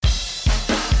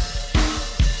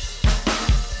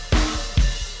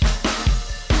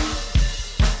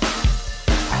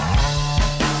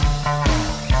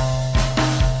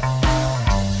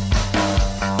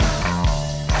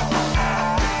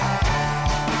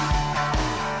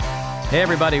Hey,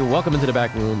 everybody. Welcome into the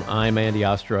back room. I'm Andy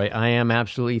Ostroy. I am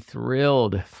absolutely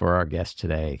thrilled for our guest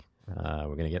today.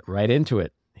 We're going to get right into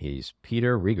it. He's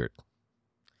Peter Riegert.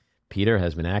 Peter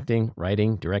has been acting,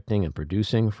 writing, directing, and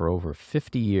producing for over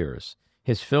 50 years.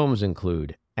 His films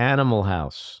include Animal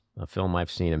House, a film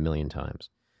I've seen a million times,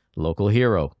 Local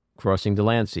Hero, Crossing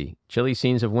Delancey, Chilly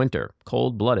Scenes of Winter,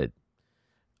 Cold Blooded,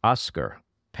 Oscar,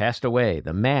 Passed Away,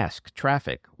 The Mask,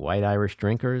 Traffic, White Irish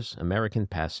Drinkers, American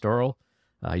Pastoral.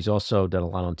 He's also done a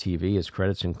lot on TV. His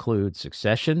credits include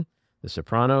Succession, The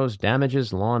Sopranos,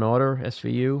 Damages, Law & Order,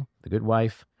 SVU, The Good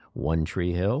Wife, One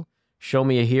Tree Hill, Show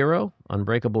Me a Hero,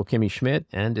 Unbreakable Kimmy Schmidt,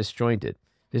 and Disjointed.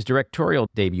 His directorial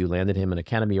debut landed him an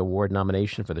Academy Award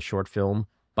nomination for the short film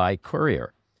By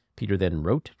Courier. Peter then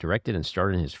wrote, directed, and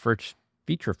starred in his first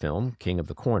feature film, King of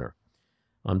the Corner.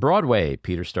 On Broadway,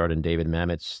 Peter starred in David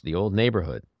Mamet's The Old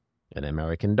Neighborhood, An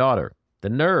American Daughter, The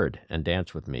Nerd, and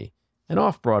Dance With Me. And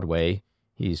off-Broadway,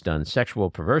 he's done Sexual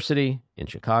Perversity in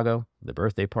Chicago, The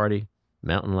Birthday Party,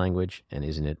 Mountain Language, and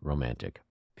Isn't It Romantic?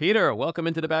 Peter, welcome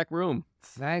into the back room.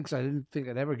 Thanks. I didn't think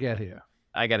I'd ever get here.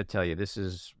 I got to tell you, this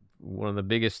is one of the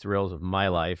biggest thrills of my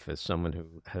life as someone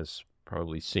who has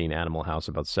probably seen Animal House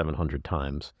about 700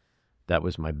 times. That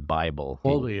was my Bible. How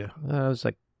old are you? I was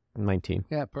like 19.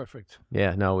 Yeah, perfect.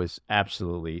 Yeah, no, it was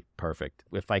absolutely perfect.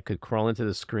 If I could crawl into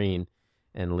the screen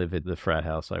and live at the frat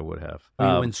house, I would have.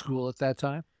 Were you in school at that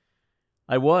time?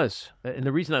 I was. And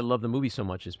the reason I love the movie so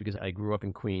much is because I grew up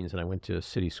in Queens and I went to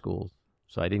city schools.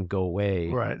 So I didn't go away.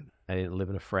 Right. I didn't live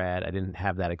in a frat. I didn't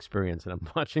have that experience. And I'm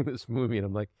watching this movie and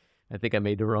I'm like, I think I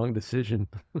made the wrong decision.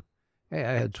 Hey,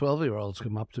 I had 12-year-olds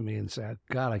come up to me and said,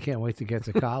 God, I can't wait to get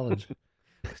to college.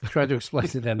 Tried to explain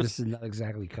to them this is not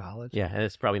exactly college. Yeah, and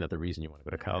it's probably not the reason you want to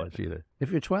go to college either.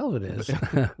 If you're 12, it is.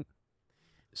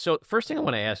 So first thing I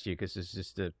want to ask you, because it's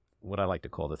just what I like to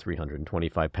call the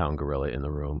 325-pound gorilla in the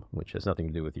room, which has nothing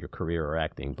to do with your career or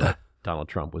acting, but Donald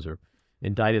Trump was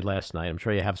indicted last night. I'm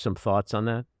sure you have some thoughts on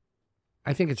that.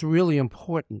 I think it's really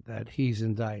important that he's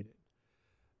indicted.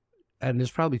 And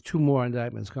there's probably 2 more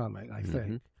indictments coming, I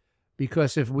think.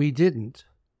 Because if we didn't,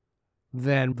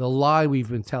 then the lie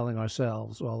we've been telling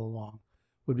ourselves all along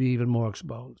would be even more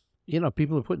exposed. You know,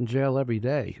 people are put in jail every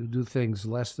day who do things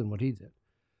less than what he did.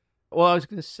 Well, I was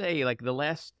going to say, like the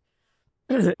last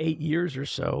 8 years or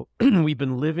so, we've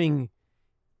been living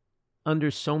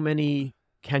under so many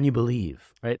can you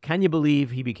believe, right? Can you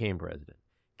believe he became president?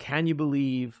 Can you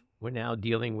believe we're now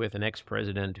dealing with an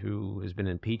ex-president who has been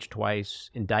impeached twice,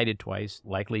 indicted twice,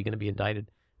 likely going to be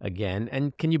indicted again?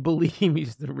 And can you believe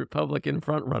he's the Republican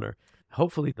frontrunner?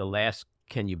 Hopefully the last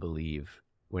can you believe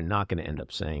we're not going to end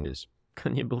up saying is,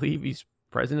 can you believe he's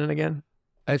president again?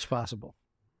 It's possible.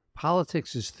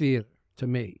 Politics is theater to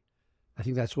me. I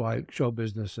think that's why show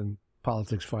business and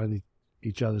politics find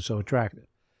each other so attractive.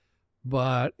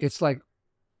 But it's like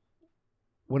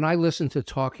when I listen to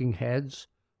talking heads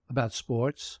about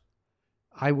sports,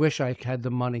 I wish I had the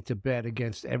money to bet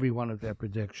against every one of their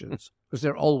predictions because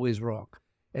they're always wrong.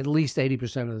 At least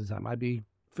 80% of the time. I'd be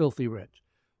filthy rich.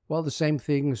 Well, the same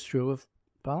thing is true of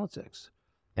politics.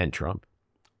 And Trump.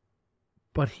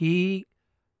 But he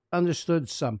understood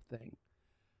something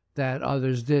that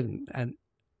others didn't. And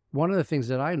one of the things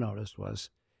that I noticed was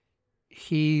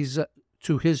he's,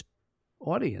 to his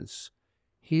audience,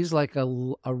 he's like a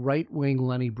right-wing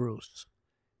Lenny Bruce.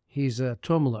 He's a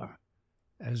Tumler,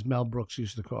 as Mel Brooks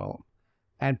used to call him.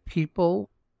 And people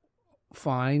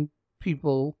find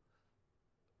people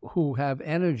who have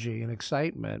energy and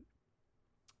excitement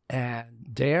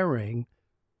and daring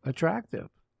attractive.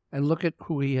 And look at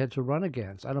who he had to run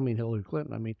against. I don't mean Hillary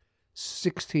Clinton. I mean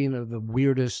 16 of the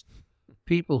weirdest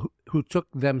people who took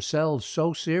themselves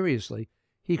so seriously,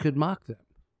 he could mock them.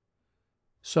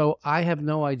 So I have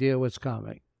no idea what's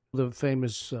coming. The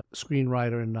famous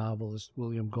screenwriter and novelist,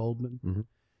 William Goldman,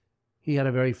 he had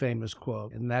a very famous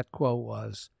quote. And that quote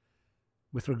was,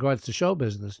 with regards to show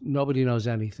business, nobody knows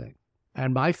anything.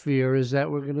 And my fear is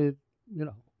that we're going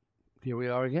to, here we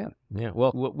are again. Yeah,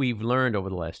 well, what we've learned over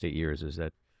the last 8 years is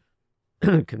that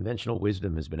conventional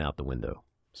wisdom has been out the window.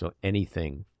 So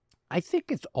anything. I think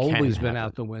it's always been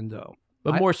out the window.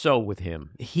 But more so with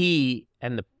him. He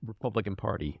and the Republican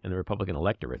Party and the Republican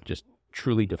electorate just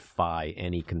truly defy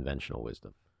any conventional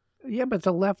wisdom. Yeah, but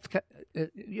the left,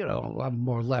 I'm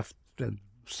more left than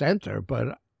center,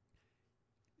 but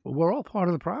we're all part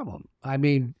of the problem. I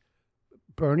mean,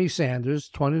 Bernie Sanders,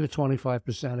 20 to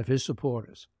 25% of his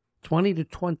supporters, 20 to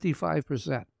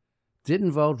 25%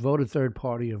 didn't voted third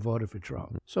party, or voted for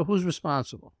Trump. So who's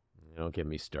responsible? Don't get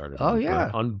me started. Oh,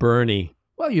 yeah. On Bernie.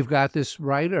 Well, you've got this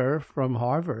writer from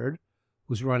Harvard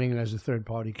who's running as a third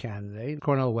party candidate,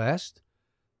 Cornel West.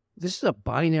 this is a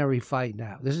binary fight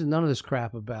now. This is none of this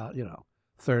crap about,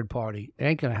 third party. It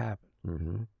ain't going to happen.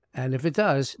 Mm-hmm. And if it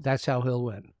does, that's how he'll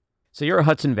win. So you're a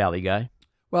Hudson Valley guy.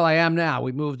 Well, I am now.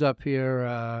 We moved up here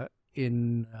about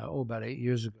 8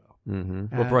 years ago.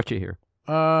 Mm-hmm. What brought you here?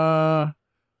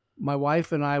 My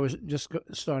wife and I was just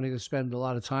starting to spend a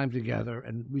lot of time together,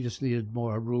 and we just needed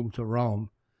more room to roam.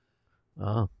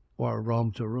 Oh. Or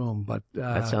roam to room. But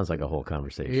that sounds like a whole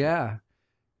conversation. Yeah.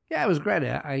 Yeah, it was great.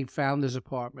 I found this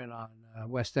apartment on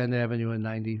West End Avenue on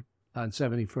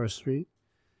 71st Street.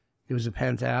 It was a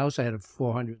penthouse. I had a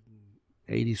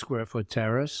 480 square foot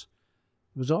terrace.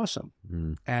 It was awesome.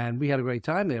 Mm. And we had a great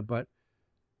time there, but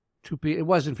it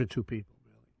wasn't for two people,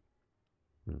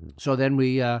 really. Mm-hmm. So then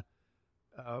we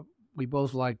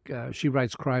both she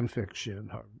writes crime fiction.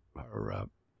 Her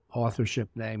authorship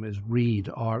name is Reed,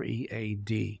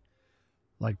 R-E-A-D,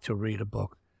 like to read a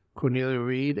book. Cornelia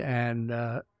Reed,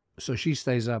 and so she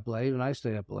stays up late, and I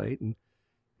stay up late, and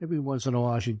every once in a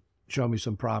while she'd show me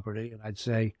some property, and I'd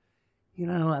say,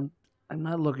 I'm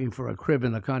not looking for a crib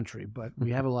in the country, but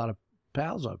we have a lot of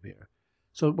pals up here.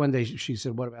 So one day she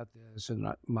said, "What about this?" And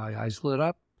my eyes lit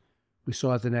up. We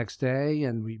saw it the next day,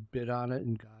 and we bid on it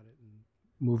and got it, and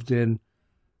moved in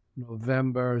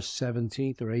November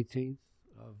 17th or 18th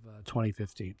of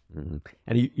 2015. Mm-hmm.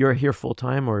 And you're here full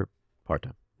time or part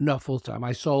time? No, full time.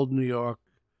 I sold New York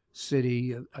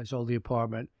City. I sold the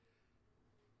apartment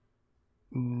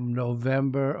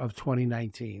November of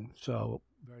 2019. So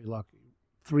very lucky.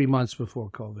 3 months before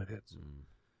COVID hits.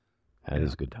 That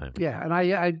is a good time. Yeah, and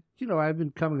I've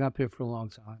been coming up here for a long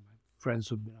time. My friends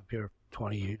who've been up here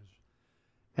 20 years,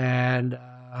 and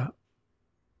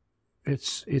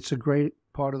it's a great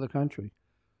part of the country,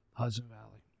 Hudson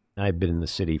Valley. I've been in the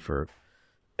city for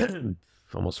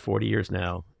almost 40 years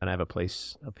now, and I have a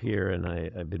place up here, and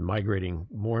I've been migrating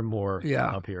more and more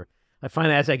up here. I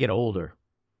find that as I get older,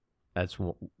 that's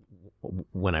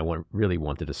when I really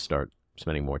wanted to start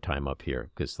spending more time up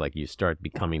here, because like you start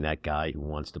becoming that guy who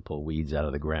wants to pull weeds out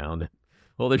of the ground.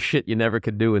 All the shit you never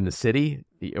could do in the city,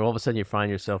 all of a sudden you find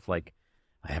yourself like,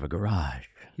 I have a garage.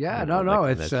 Yeah,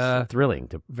 it's thrilling.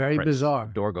 Very bizarre.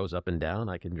 Door goes up and down.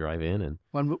 I can drive in. And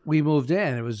when we moved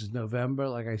in, it was November,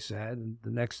 like I said, and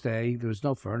the next day there was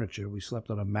no furniture. We slept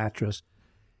on a mattress,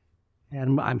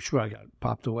 and I'm sure I got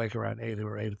popped awake around 8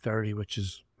 or 8:30, which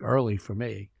is early for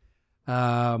me.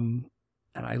 And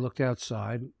I looked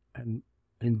outside, and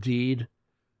indeed,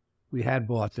 we had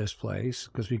bought this place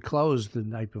because we closed the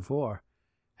night before,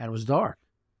 and it was dark.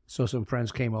 So some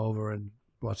friends came over and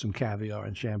bought some caviar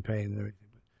and champagne and everything.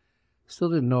 Still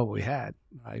didn't know what we had.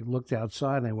 I looked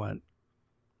outside and I went,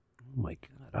 "Oh my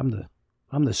God,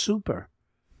 I'm the super."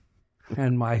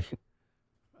 And my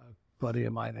buddy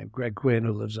of mine named Greg Quinn,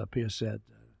 who lives up here, said,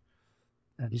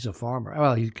 and he's a farmer.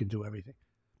 Well, he can do everything.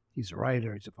 He's a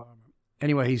writer. He's a farmer.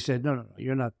 Anyway, he said, "No,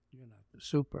 you're not the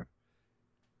super.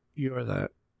 You're the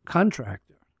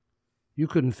contractor. You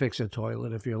couldn't fix a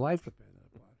toilet if your life depended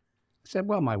upon it." I said,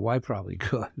 "Well, my wife probably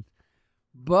could."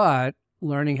 But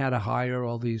learning how to hire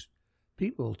all these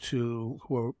people who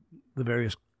are the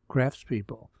various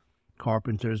craftspeople,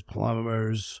 carpenters,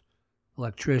 plumbers,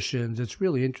 electricians, it's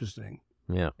really interesting.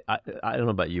 Yeah. I don't know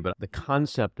about you, but the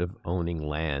concept of owning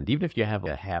land, even if you have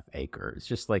a half acre, it's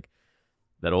just like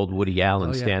that old Woody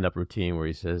Allen stand-up routine where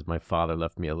he says, "My father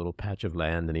left me a little patch of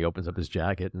land," and he opens up his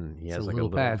jacket and he has like a little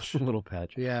patch. Little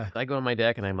patch. Yeah. I go on my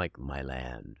deck and I'm like, my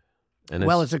land. And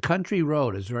it's a country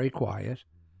road. It's very quiet.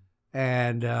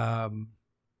 And, our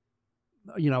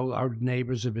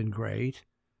neighbors have been great.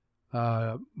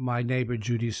 My neighbor,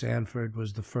 Judy Sanford,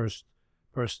 was the first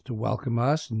person to welcome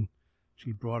us, and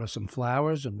she brought us some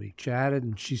flowers, and we chatted,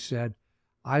 and she said,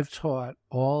 "I've taught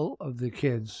all of the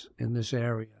kids in this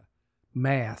area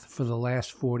math for the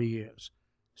last 40 years.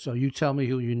 So you tell me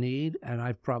who you need, and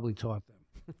I've probably taught them."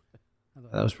 I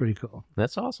thought that was pretty cool.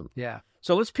 That's awesome. Yeah.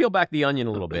 So let's peel back the onion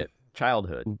a little bit.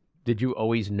 Childhood. Did you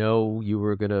always know you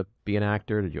were going to be an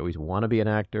actor? Did you always want to be an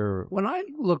actor? When I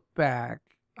look back,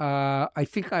 I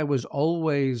think I was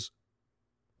always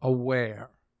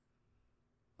aware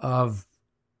of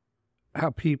how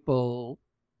people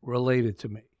related to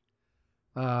me.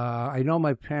 I know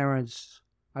my parents,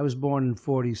 I was born in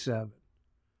 47.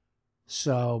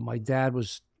 So my dad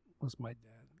was my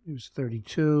dad? He was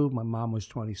 32. My mom was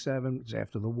 27. It was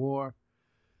after the war.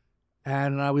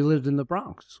 And we lived in the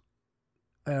Bronx.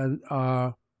 And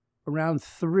around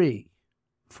 3,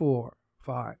 4,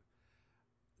 5,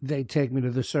 they'd take me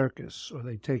to the circus, or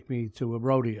they'd take me to a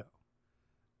rodeo,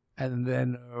 and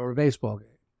then or a baseball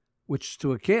game, which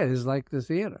to a kid is like the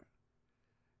theater.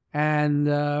 And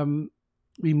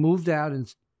we moved out in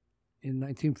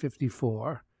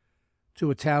 1954.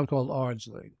 to a town called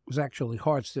Ardsley. It was actually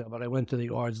Hartsdale, but I went to the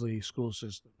Ardsley school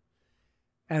system.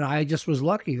 And I just was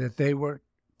lucky that they were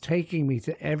taking me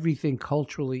to everything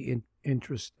culturally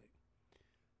interesting.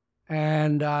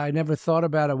 And I never thought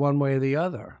about it one way or the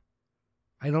other.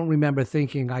 I don't remember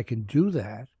thinking I can do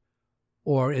that,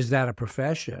 or is that a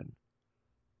profession?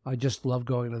 I just love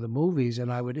going to the movies,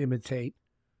 and I would imitate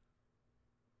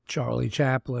Charlie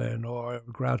Chaplin or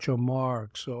Groucho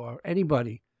Marx or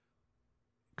anybody.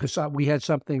 Because we had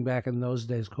something back in those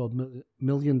days called $1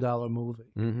 Million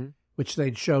Movie, which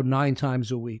they'd show 9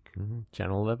 times a week.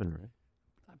 Channel 11, right?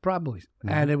 Probably.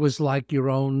 And it was like your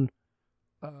own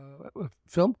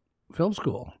film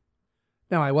school.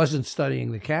 Now, I wasn't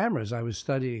studying the cameras. I was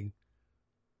studying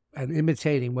and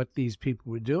imitating what these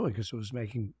people were doing because it was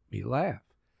making me laugh.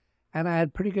 And I had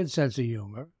a pretty good sense of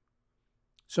humor.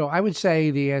 So I would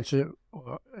say the answer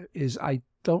is I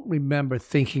don't remember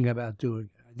thinking about doing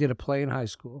it. I did a play in high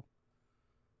school.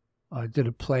 I did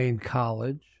a play in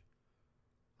college.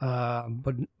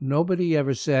 But nobody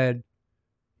ever said,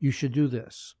 you should do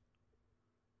this.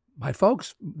 My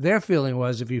folks, their feeling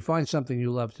was if you find something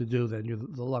you love to do, then you're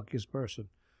the luckiest person.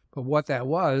 But what that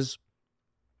was,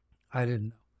 I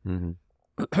didn't know.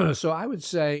 So I would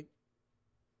say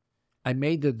I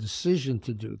made the decision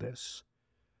to do this.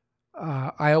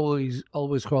 I always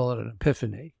call it an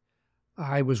epiphany.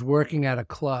 I was working at a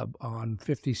club on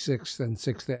 56th and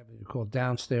 6th Avenue called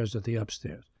Downstairs at the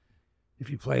Upstairs. If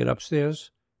you played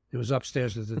upstairs, it was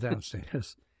upstairs at the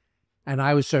downstairs. And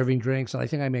I was serving drinks, and I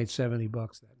think I made $70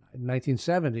 that night. In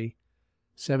 1970,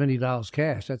 $70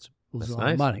 cash, that's a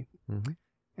lot of money.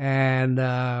 And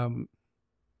I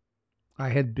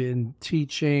had been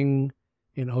teaching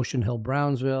in Ocean Hill,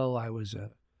 Brownsville. I was a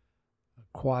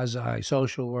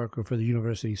quasi-social worker for the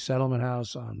University Settlement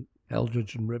House on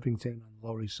Eldridge and Rivington on the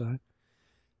Lower East Side.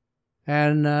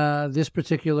 And this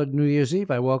particular New Year's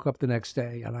Eve, I woke up the next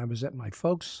day, and I was at my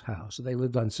folks' house. They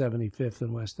lived on 75th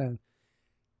and West End.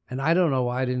 And I don't know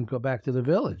why I didn't go back to the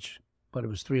village, but it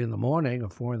was 3 in the morning or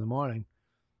 4 in the morning.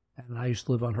 And I used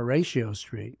to live on Horatio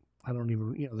Street. I don't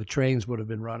even, the trains would have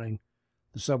been running.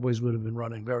 The subways would have been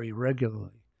running very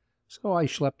regularly. So I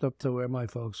schlepped up to where my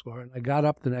folks were, and I got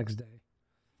up the next day.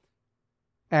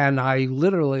 And I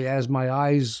literally, as my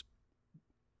eyes,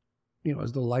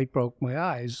 as the light broke my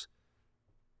eyes,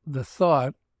 the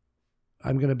thought,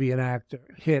 I'm going to be an actor,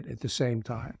 hit at the same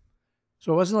time.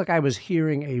 So it wasn't like I was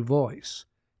hearing a voice.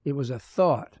 It was a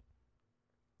thought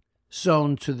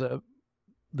sewn to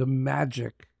the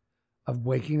magic of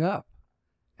waking up.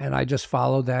 And I just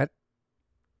followed that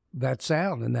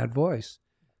sound and that voice.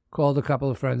 Called a couple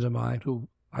of friends of mine who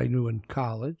I knew in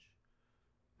college.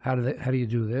 How do you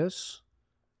do this?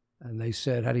 And they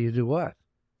said, how do you do what?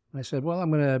 And I said, well, I'm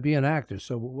going to be an actor,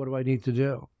 so what do I need to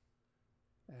do?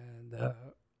 And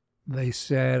they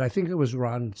said, I think it was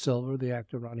Ron Silver, the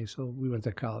actor Ronnie Silver. We went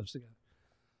to college together.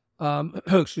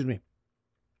 Excuse me.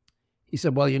 He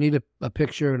said, well, you need a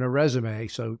picture and a resume,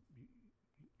 so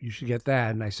you should get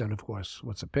that. And I said, of course,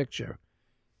 what's a picture?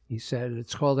 He said,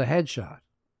 it's called a headshot.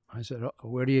 I said, oh,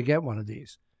 where do you get one of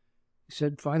these? He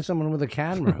said, find someone with a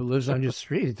camera who lives on your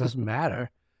street. It doesn't matter.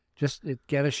 Just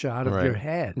get a shot of your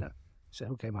head. I said,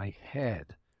 okay, my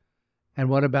head. And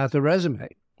what about the resume?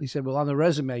 He said, well, on the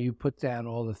resume, you put down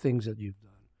all the things that you've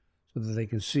done so that they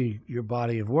can see your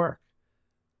body of work.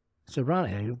 I said,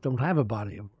 Ronnie, I don't have a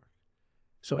body of work.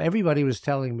 So everybody was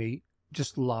telling me,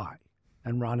 just lie.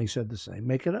 And Ronnie said the same.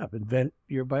 Make it up. Invent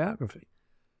your biography.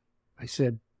 I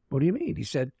said, what do you mean? He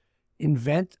said,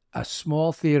 invent a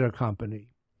small theater company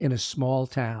in a small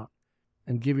town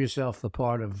and give yourself the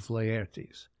part of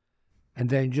Laertes. And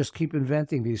then just keep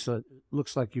inventing these so it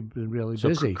looks like you've been really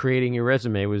busy. So creating your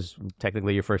resume was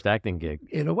technically your first acting gig.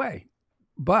 In a way.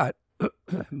 But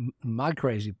my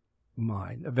crazy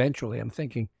mind, eventually I'm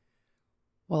thinking,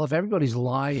 well, if everybody's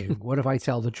lying, what if I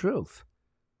tell the truth?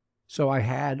 So I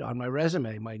had on my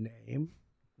resume my name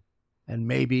and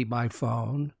maybe my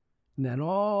phone, and then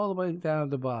all the way down at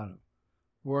the bottom,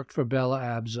 worked for Bella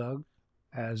Abzug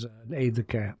as an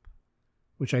aide-de-camp,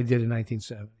 which I did in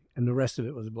 1970, and the rest of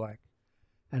it was blank.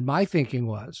 And my thinking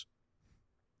was,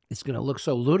 it's going to look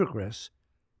so ludicrous,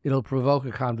 it'll provoke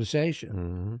a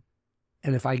conversation.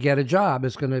 And if I get a job,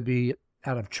 it's going to be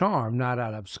out of charm, not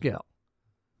out of skill.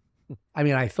 I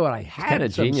mean, I thought I had kind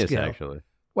of some genius, skill. actually.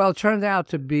 Well, it turned out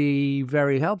to be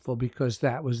very helpful because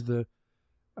that was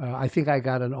I think I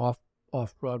got an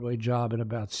off-Broadway job in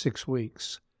about 6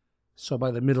 weeks. So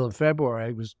by the middle of February,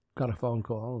 I got a phone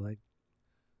call.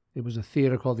 It was a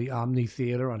theater called the Omni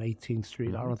Theater on 18th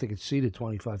Street. I don't think it seated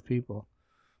 25 people.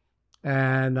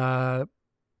 And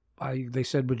they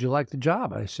said, would you like the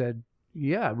job? I said,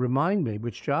 yeah, remind me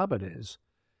which job it is.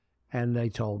 And they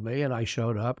told me, and I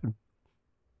showed up. And,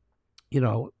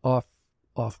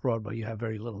 off Broadway, you have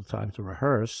very little time to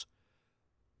rehearse,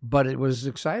 but it was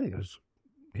exciting.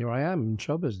 Here I am in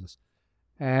show business.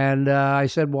 And I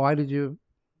said, why did you,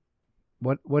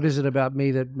 what is it about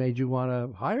me that made you want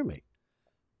to hire me?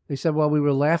 They said, well, we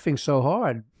were laughing so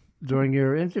hard during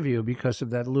your interview because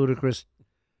of that ludicrous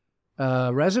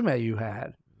resume you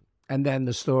had, and then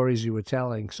the stories you were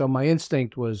telling. So my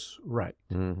instinct was right.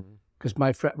 Because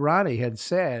my friend Ronnie had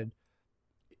said,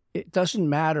 it doesn't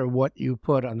matter what you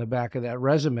put on the back of that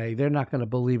resume, they're not going to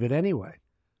believe it anyway.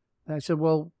 And I said,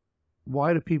 well,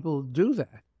 why do people do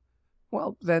that?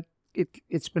 Well,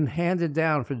 it's been handed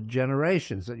down for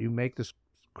generations that you make this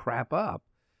crap up,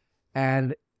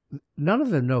 and none of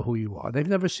them know who you are. They've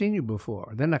never seen you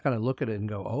before. They're not going to look at it and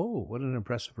go, oh, what an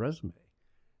impressive resume.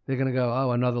 They're going to go,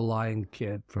 oh, another lying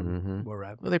kid from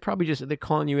wherever. Well, they're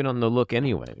calling you in on the look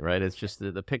anyway, right? It's just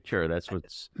the picture. That's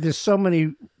what's...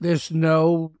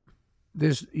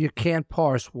 You can't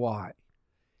parse why.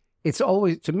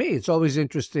 To me, it's always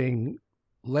interesting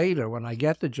later when I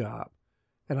get the job,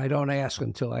 and I don't ask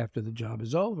until after the job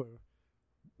is over,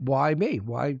 why me?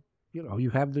 Why, you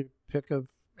have the pick of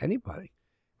anybody.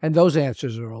 And those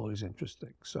answers are always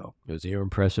interesting. So it was your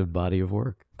impressive body of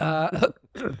work.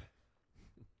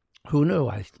 Who knew?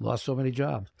 I lost so many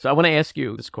jobs. So I want to ask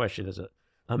you this question as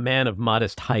a man of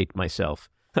modest height myself.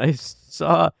 I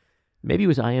saw, maybe it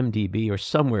was IMDb or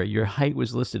somewhere, your height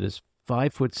was listed as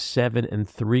 5'7"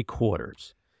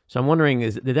 3/4. So I'm wondering,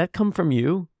 did that come from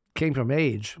you? Came from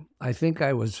age. I think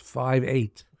I was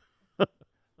 5'8".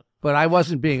 But I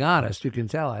wasn't being honest. You can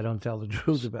tell I don't tell the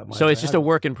truth about my. So it's just a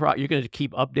work in progress. You're going to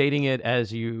keep updating it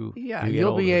as you. Yeah,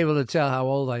 you'll be able to tell how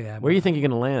old I am. Where do you think you're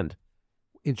going to land?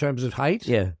 In terms of height?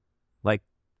 Yeah, like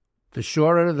the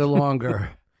shorter, the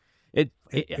longer.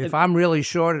 If I'm really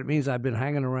short, it means I've been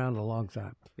hanging around a long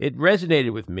time. It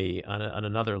resonated with me on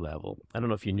another level. I don't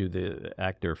know if you knew the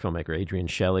actor, filmmaker Adrienne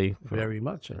Shelley. Very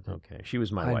much. Okay, she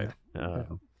was my wife.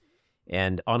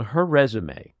 And on her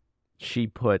resume, she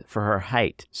put, for her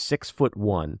height,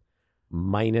 6'1"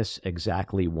 minus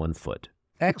exactly 1 foot.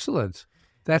 Excellent.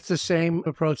 That's the same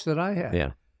approach that I had.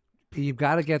 Yeah. You've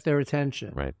got to get their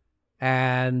attention. Right.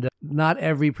 And not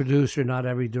every producer, not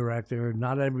every director,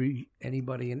 not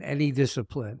anybody in any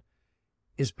discipline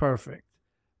is perfect.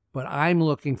 But I'm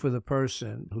looking for the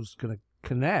person who's going to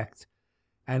connect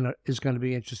and is going to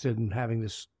be interested in having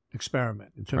this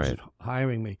experiment in terms of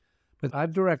hiring me. But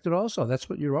I've directed also. That's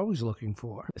what you're always looking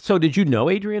for. So did you know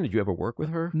Adrienne? Did you ever work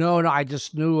with her? No, I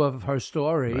just knew of her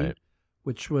story,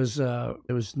 which was,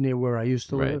 it was near where I used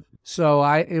to live. So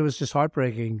it was just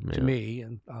heartbreaking to me.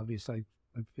 And obviously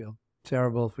I feel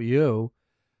terrible for you.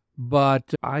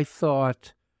 But I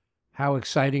thought how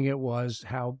exciting it was,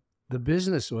 how the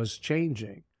business was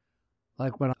changing.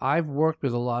 Like when I've worked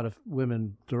with a lot of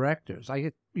women directors,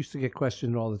 I used to get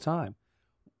questioned all the time,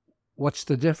 what's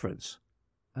the difference?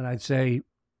 And I'd say,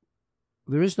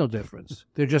 there is no difference.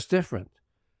 They're just different.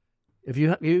 If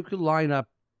you could line up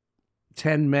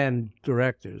 10 men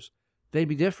directors, they'd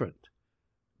be different.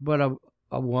 But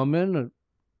a woman,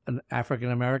 an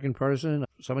African-American person,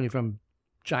 somebody from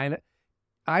China,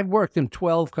 I've worked in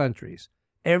 12 countries.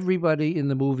 Everybody in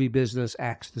the movie business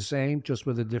acts the same, just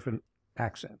with a different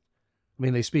accent. I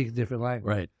mean, they speak a different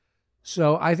language. Right.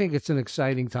 So I think it's an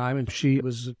exciting time, and she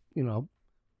was,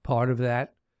 part of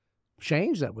that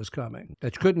change that was coming.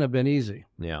 That couldn't have been easy.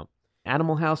 Yeah.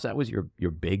 Animal House, that was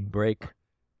your big break?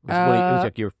 It was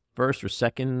like your first or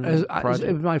second project?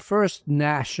 It was my first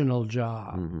national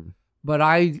job. Mm-hmm. But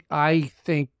I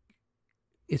think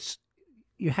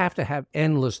you have to have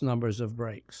endless numbers of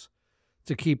breaks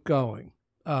to keep going.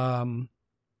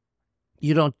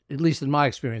 You don't, at least in my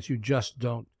experience, you just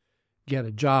don't get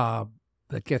a job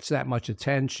that gets that much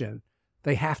attention.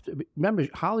 They have to remember,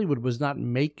 Hollywood was not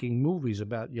making movies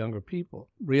about younger people,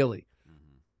 really.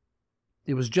 Mm-hmm.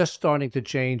 It was just starting to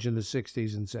change in the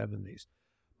 60s and 70s.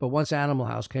 But once Animal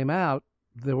House came out,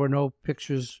 there were no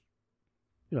pictures.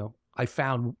 I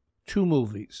found 2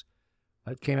 movies.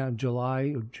 It came out in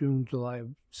July of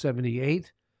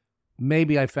 78.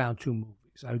 Maybe I found 2 movies.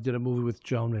 I did a movie with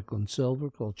Joan Nicklin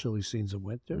Silver called Chilly Scenes of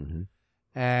Winter. Mm-hmm.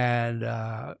 And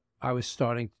I was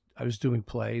doing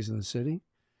plays in the city.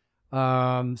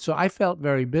 So I felt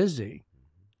very busy.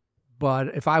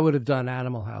 But if I would have done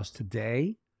Animal House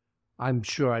today, I'm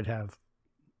sure I'd have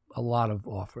a lot of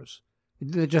offers.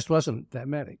 There just wasn't that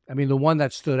many. I mean, the one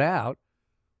that stood out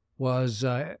was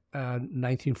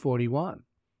 1941.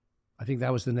 I think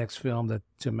that was the next film that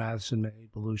Tim Matheson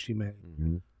made, Belushi made.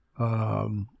 Mm-hmm. A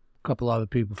couple other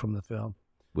people from the film.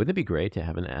 Wouldn't it be great to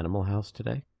have an Animal House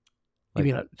today? You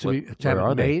mean to have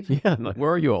it made? Yeah, I'm like,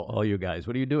 where are you all you guys?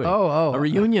 What are you doing? Oh, a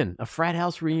reunion, a frat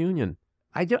house reunion.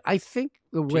 I think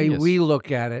the way Genius. we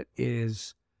look at it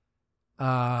is,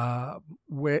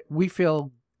 we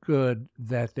feel good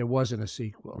that there wasn't a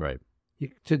sequel. Right.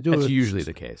 To do That's it, usually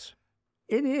the case.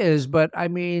 It is, but I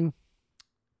mean, I'm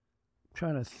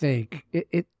trying to think.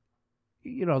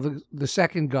 The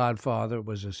second Godfather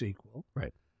was a sequel.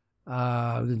 Right.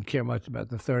 Didn't care much about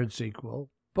the third sequel,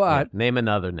 but Yeah, name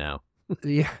another now.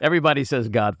 yeah, Everybody says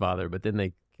Godfather, but then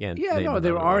they can't. yeah, name no,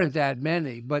 there another aren't one. that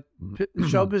many. But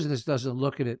show business doesn't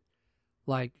look at it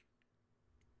like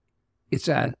it's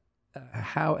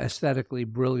how aesthetically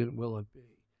brilliant will it be?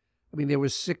 I mean, there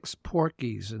was 6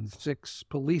 Porkies and 6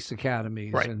 police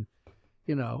academies, Right. and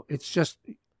it's just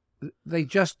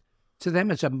to them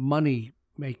it's a money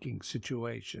making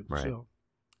situation. Right. So,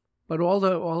 but all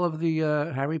of the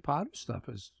Harry Potter stuff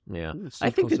is Yeah, it's I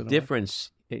think sequels the in a way.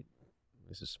 difference.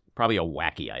 This is probably a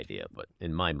wacky idea, but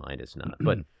in my mind, it's not.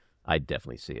 But I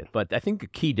definitely see it. But I think the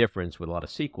key difference with a lot of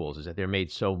sequels is that they're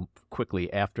made so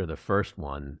quickly after the first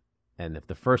one, and if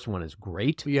the first one is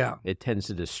great, Yeah, it tends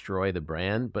to destroy the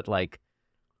brand. But like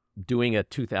doing a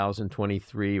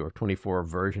 2023 or 24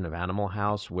 version of Animal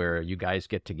House where you guys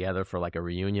get together for like a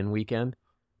reunion weekend,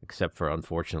 except for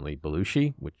unfortunately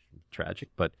Belushi, which is tragic,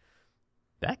 but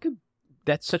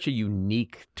that's such a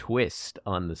unique twist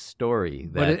on the story.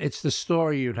 That, but it's the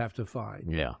story you'd have to find.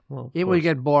 yeah, well, of It would course.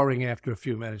 get boring after a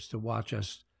few minutes to watch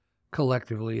us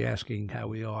collectively asking how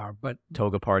we are. But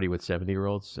Toga party with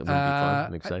 70-year-olds. It would be fun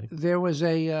and exciting. there was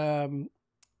a oh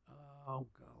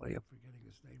golly, I'm forgetting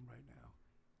his name right now.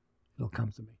 It'll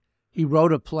come to me. He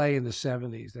wrote a play in the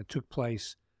 70s that took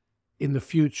place in the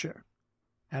future,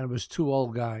 and it was 2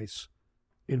 old guys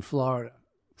in Florida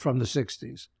from the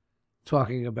 60s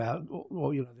talking about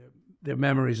their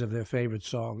memories of their favorite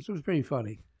songs. It was pretty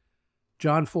funny.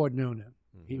 John Ford Noonan,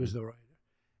 he was the writer,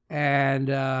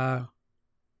 and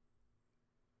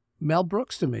Mel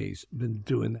Brooks to me has been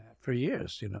doing that for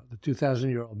years. The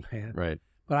 2,000-year-old man. Right.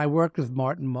 But I worked with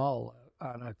Martin Mull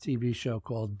on a TV show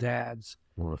called Dads.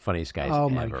 One of the funniest guys Oh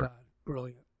ever. my God,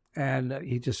 brilliant! And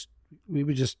we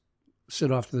would just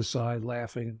sit off to the side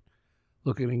laughing and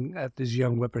looking at these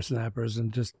young whippersnappers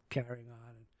and just carrying on.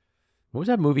 What was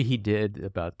that movie he did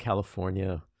about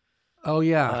California? Oh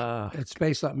yeah, it's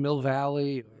based on Mill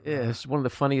Valley. Yeah, it's one of the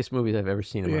funniest movies I've ever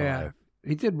seen in my life.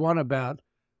 He did one about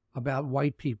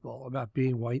white people, about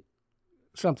being white,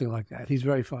 something like that. He's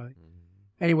very funny.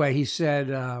 Anyway, he said,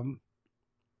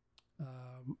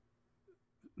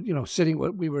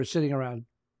 we were sitting around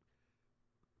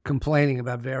complaining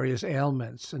about various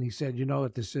ailments, and he said, "You know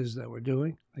what this is that we're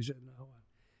doing?" I said, "No."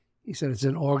 He said, "It's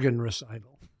an organ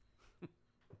recital."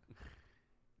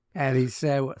 And he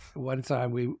said one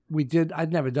time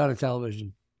I'd never done a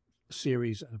television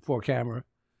series for camera.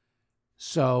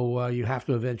 So you have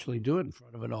to eventually do it in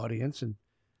front of an audience. And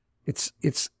it's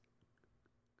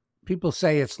people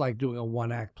say it's like doing a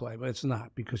 1-act play, but it's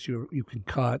not, because you can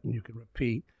cut and you can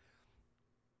repeat.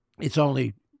 It's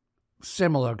only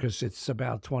similar because it's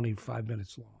about 25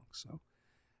 minutes long. So,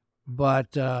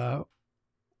 but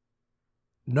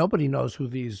nobody knows who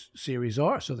these series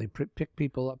are. So they pick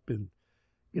people up in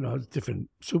different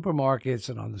supermarkets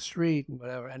and on the street and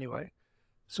whatever. Anyway,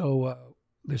 so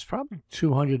there's probably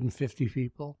 250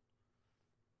 people.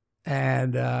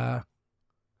 And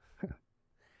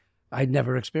I'd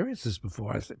never experienced this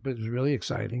before, but it was really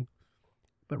exciting.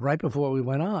 But right before we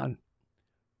went on,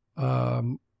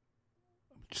 I'll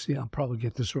probably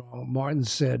get this wrong. Martin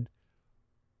said,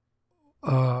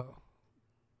 I'm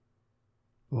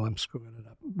screwing it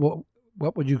up.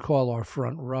 What would you call our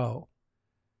front row?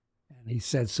 And he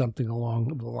said something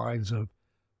along the lines of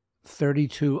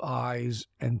 32 eyes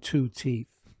and 2 teeth.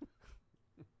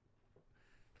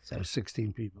 So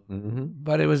 16 people. Mm-hmm.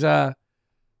 But it was,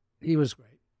 he was great.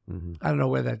 Mm-hmm. I don't know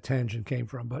where that tangent came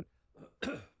from, but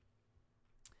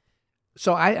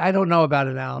so I don't know about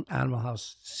an Animal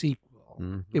House sequel.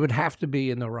 Mm-hmm. It would have to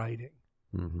be in the writing.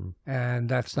 Mm-hmm. And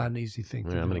that's not an easy thing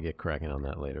to do. I'm going to get cracking on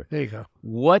that later. There you go.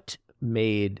 What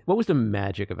was the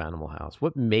magic of Animal House?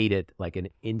 What made it like an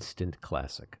instant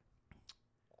classic?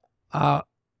 I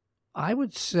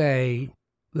would say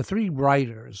the 3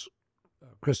 writers,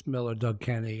 Chris Miller, Doug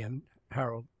Kenny, and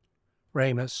Harold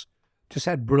Ramis, just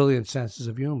had brilliant senses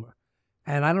of humor.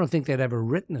 And I don't think they'd ever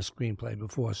written a screenplay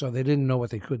before, so they didn't know what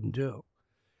they couldn't do.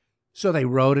 So they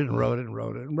wrote it and wrote it and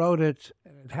wrote it and wrote it,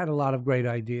 and it had a lot of great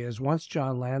ideas. Once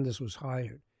John Landis was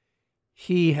hired,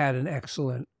 he had an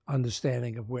excellent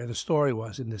understanding of where the story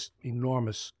was in this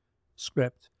enormous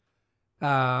script.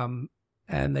 And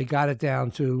they got it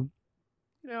down to,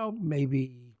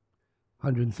 maybe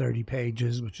 130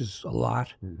 pages, which is a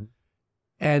lot. Mm-hmm.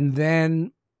 And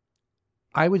then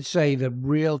I would say the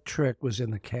real trick was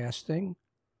in the casting,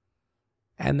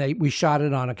 and we shot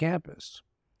it on a campus.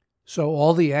 So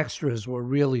all the extras were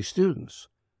really students,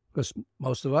 because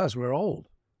most of us were old.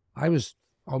 I was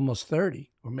almost 30,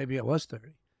 or maybe I was 30.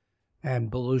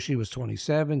 And Belushi was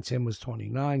 27, Tim was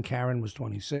 29, Karen was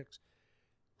 26.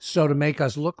 So to make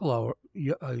us look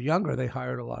younger, they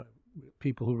hired a lot of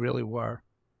people who really were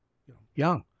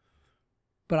young.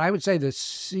 But I would say the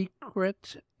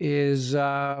secret is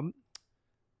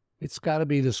it's got to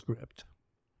be the script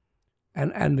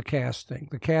and the casting.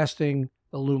 The casting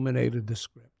illuminated the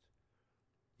script.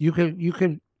 You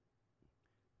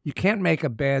can't make a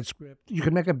bad script. You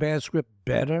can make a bad script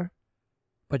better,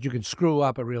 but you can screw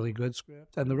up a really good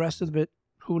script. And the rest of it,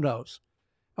 who knows?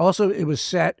 Also, it was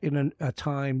set in a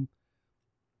time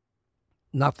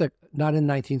not in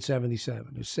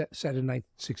 1977. It was set in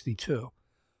 1962,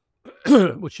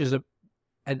 which is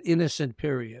an innocent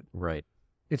period. Right.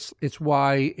 It's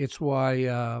why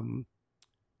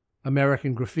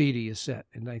American Graffiti is set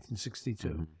in 1962.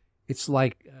 Mm-hmm. It's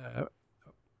like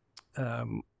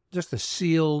just a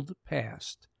sealed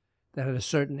past that had a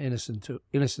certain innocence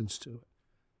to it.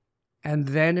 And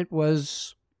then it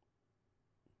was,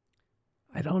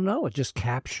 I don't know, it just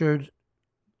captured,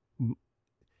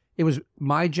 it was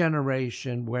my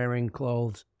generation wearing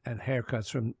clothes and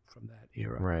haircuts from that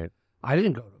era. Right. I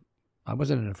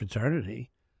wasn't in a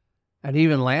fraternity. And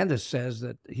even Landis says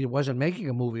that he wasn't making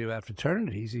a movie about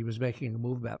fraternities. He was making a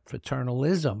movie about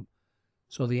fraternalism.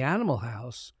 So the Animal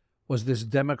House was this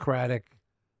democratic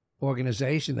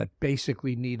organization that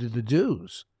basically needed the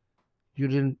dues. You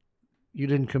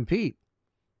didn't compete.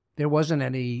 There wasn't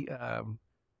any, it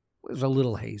was a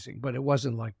little hazing, but it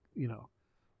wasn't like,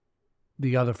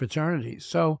 the other fraternities.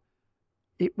 So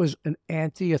it was an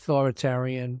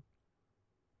anti-authoritarian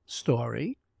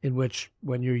story in which,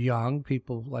 when you're young,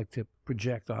 people like to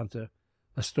project onto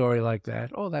a story like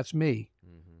that. Oh, that's me.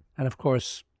 Mm-hmm. And of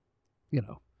course,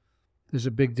 there's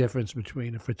a big difference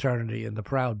between a fraternity and the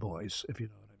Proud Boys, if you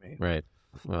know what I mean. Right.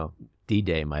 Well,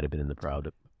 D-Day might have been in the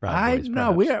Proud Boys.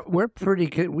 No, we're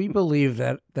pretty. We believe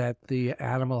that the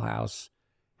Animal House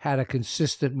had a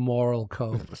consistent moral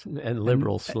code and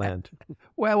liberal slant.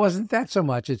 Well, it wasn't that so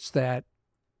much. It's that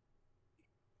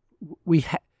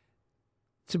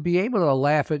to be able to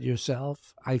laugh at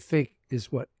yourself, I think,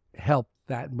 is what helped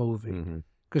that movie,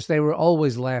 because they were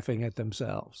always laughing at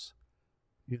themselves,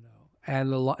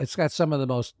 And it's got some of the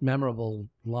most memorable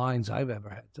lines I've ever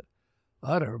had to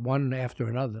utter, one after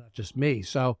another, not just me.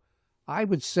 So I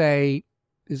would say,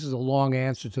 this is a long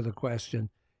answer to the question,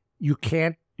 you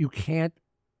can't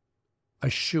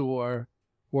assure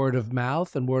word of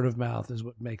mouth, and word of mouth is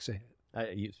what makes a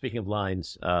hit. Speaking of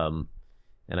lines,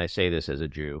 and I say this as a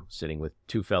Jew sitting with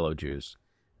two fellow Jews,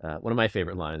 one of my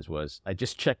favorite lines was, "I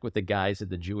just checked with the guys at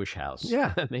the Jewish house."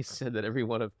 Yeah. And they said that every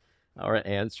one of our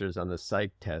answers on the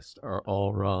psych test are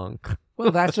all wrong.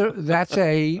 Well, that's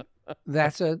a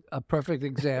perfect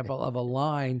example of a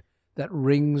line that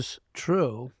rings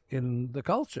true in the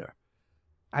culture.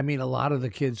 I mean, a lot of the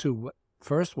kids who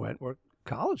first went were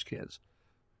college kids.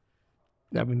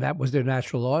 I mean, that was their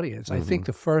natural audience. Mm-hmm. I think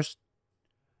the first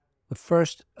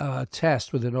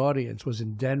test with an audience was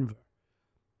in Denver,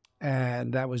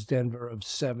 and that was Denver of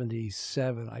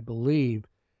 '77, I believe.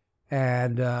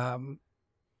 And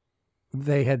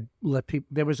they had let people.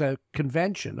 There was a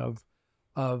convention of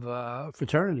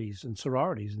fraternities and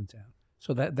sororities in town,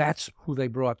 so that's who they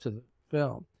brought to the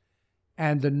film.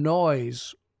 And the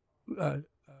noise,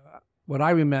 what I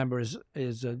remember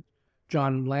is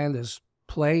John Landis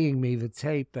playing me the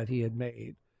tape that he had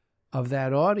made of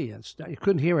that audience. Now, you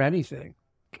couldn't hear anything.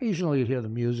 Occasionally you'd hear the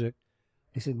music.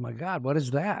 I said, "My God, what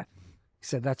is that?" He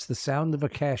said, "That's the sound of a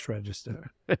cash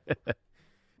register."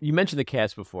 You mentioned the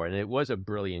cast before, and it was a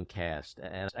brilliant cast.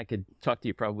 And I could talk to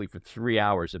you probably for 3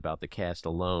 hours about the cast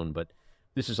alone, but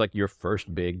this is like your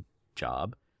first big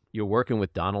job. You're working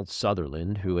with Donald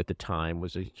Sutherland, who at the time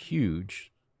was a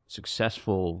huge,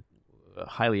 successful,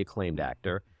 highly acclaimed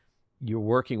actor. You're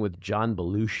working with John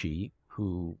Belushi,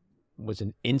 who was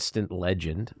an instant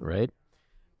legend, right?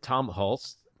 Tom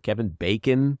Hulce, Kevin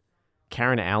Bacon,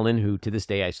 Karen Allen, who to this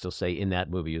day I still say in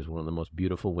that movie is one of the most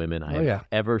beautiful women I have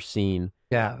ever seen.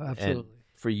 Yeah, absolutely. And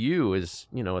for you as,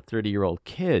 a 30-year-old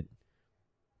kid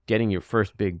getting your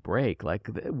first big break, like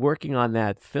working on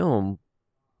that film,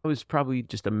 it was probably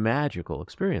just a magical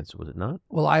experience, was it not?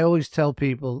 Well, I always tell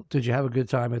people, "Did you have a good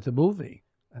time at the movie?"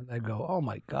 And they go, "Oh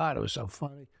my God, it was so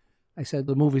funny." I said,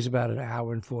 "The movie's about an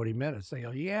hour and 40 minutes. They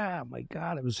go, "Yeah, my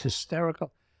God, it was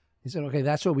hysterical." He said, "Okay,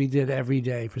 that's what we did every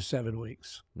day for 7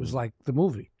 weeks. It was like the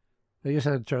movie." They just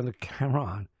had to turn the camera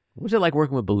on. What was it like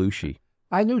working with Belushi?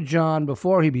 I knew John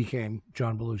before he became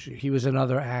John Belushi. He was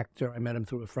another actor. I met him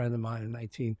through a friend of mine in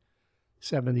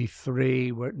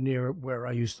 1973, near where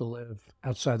I used to live,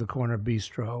 outside the corner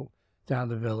bistro down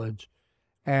the Village.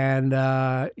 And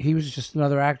he was just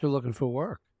another actor looking for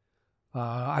work.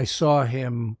 I saw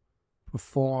him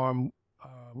perform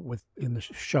in the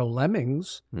show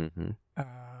Lemmings. Mm-hmm.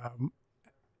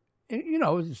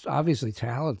 He's obviously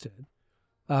talented.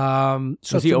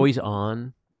 Was he always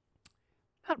on?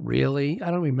 Not really.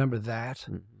 I don't remember that.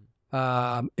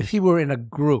 Mm-hmm. If he were in a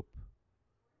group,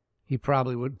 he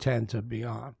probably would tend to be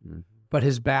on. Mm-hmm. But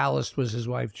his ballast was his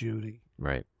wife, Judy.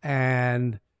 Right.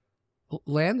 And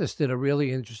Landis did a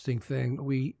really interesting thing.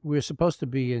 We were supposed to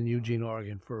be in Eugene,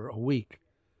 Oregon for a week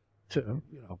to,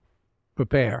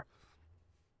 prepare.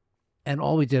 And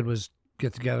all we did was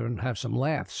get together and have some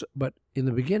laughs. But in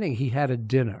the beginning, he had a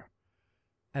dinner.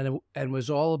 And it was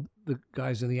all of the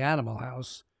guys in the Animal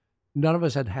House. None of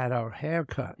us had had our hair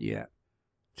cut yet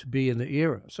to be in the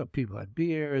era. So people had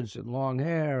beards and long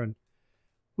hair. And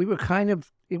we were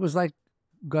it was like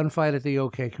Gunfight at the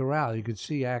OK Corral. You could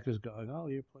see actors going, oh,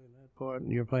 you're playing that part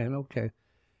and you're playing OK.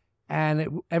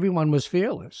 And everyone was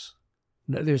fearless.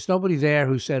 There's nobody there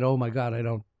who said, oh, my God,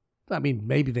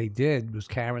 maybe they did. It was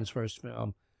Karen's first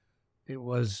film. It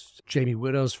was Jamie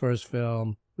Widow's first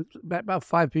film. About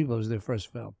 5 people, it was their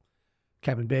first film.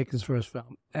 Kevin Bacon's first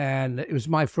film. And it was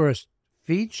my first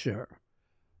feature.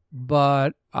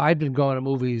 But I'd been going to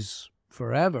movies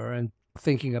forever and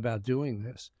thinking about doing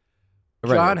this.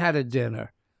 Right. John had a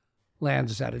dinner.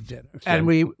 Landis had a dinner. And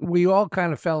we all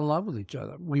kind of fell in love with each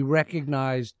other. We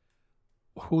recognized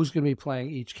who's going to be playing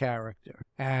each character.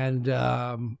 And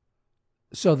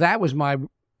so that was my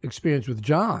experience with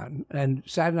John. And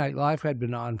Saturday Night Live had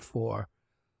been on for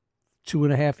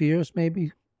 2.5 years,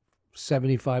 maybe,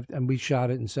 75, and we shot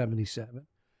it in 77.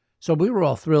 So we were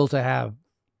all thrilled to have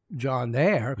John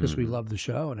there because we loved the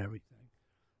show and everything.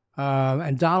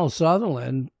 And Donald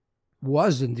Sutherland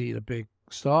was indeed a big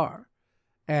star.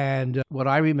 And what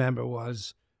I remember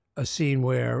was a scene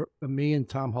where me and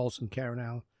Tom Hulce and Karen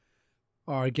Allen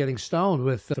are getting stoned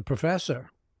with the professor,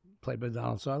 played by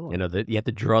Donald Sutherland. You have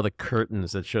to draw the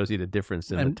curtains that shows you the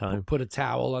difference in the time. Put a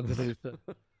towel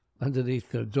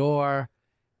underneath the door.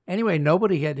 Anyway,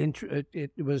 nobody had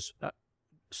it was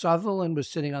Sutherland was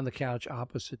sitting on the couch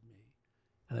opposite me,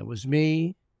 and it was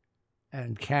me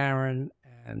and Karen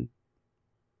and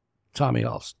Tom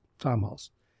Hulce.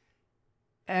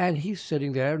 And he's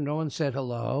sitting there. No one said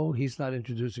hello. He's not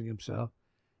introducing himself.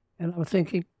 And I'm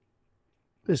thinking,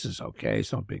 this is okay.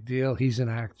 It's no big deal. He's an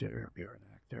actor. You're an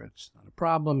actor. It's not a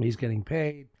problem. He's getting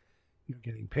paid. You're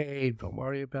getting paid. Don't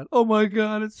worry about it. Oh, my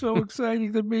God, it's so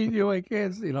exciting to meet you. I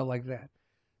can't, like that.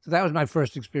 So that was my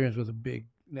first experience with a big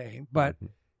name. But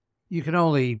you can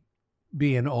only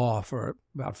be in awe for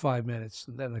about 5 minutes,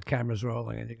 and then the camera's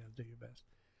rolling, and you're going to do your best.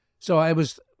 So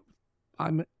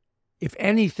if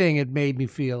anything, it made me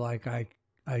feel like I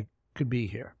could be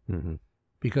here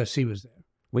because he was there.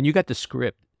 When you got the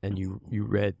script and you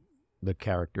read the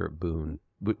character Boone,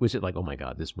 was it like, oh my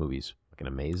God, this movie's fucking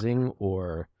amazing?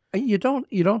 Or you don't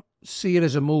see it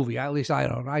as a movie. At least I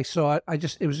don't. I saw it.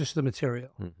 It was just the material.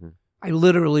 Mm-hmm. I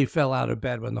literally fell out of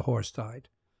bed when the horse died.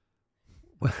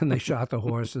 When they shot the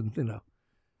horse, and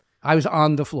I was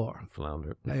on the floor.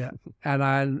 Flounder. Yeah,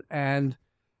 and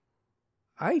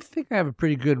I think I have a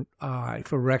pretty good eye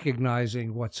for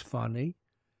recognizing what's funny,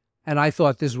 and I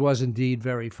thought this was indeed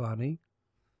very funny.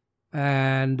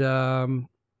 And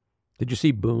did you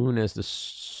see Boone as the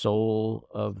soul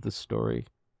of the story,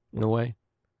 in a way?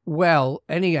 Well,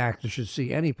 any actor should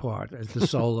see any part as the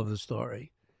soul of the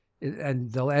story,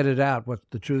 and they'll edit out what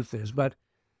the truth is. But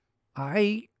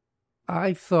I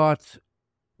thought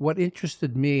what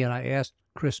interested me, and I asked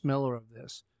Chris Miller of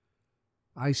this,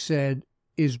 I said,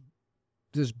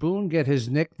 does Boone get his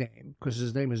nickname, because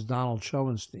his name is Donald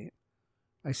Schoenstein?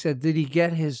 I said, did he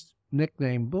get his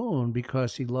nickname Boone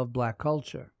because he loved black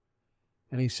culture?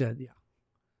 And he said, yeah.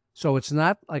 So it's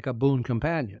not like a boon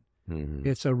companion. Mm-hmm.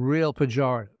 It's a real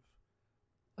pejorative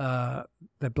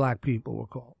that black people were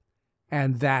called.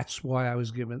 And that's why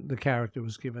the character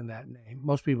was given that name.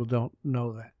 Most people don't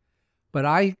know that. But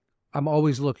I'm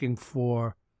always looking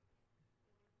for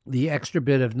the extra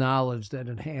bit of knowledge that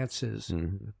enhances.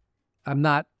 Mm-hmm.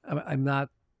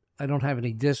 I don't have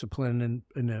any discipline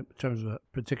in terms of a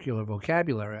particular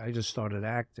vocabulary. I just started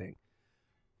acting.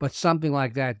 But something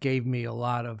like that gave me a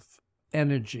lot of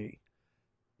energy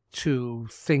to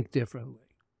think differently.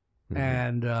 Mm-hmm.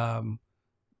 And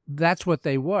that's what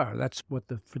they were. That's what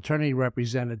the fraternity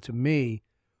represented to me,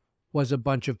 was a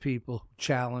bunch of people who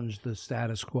challenged the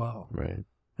status quo. Right.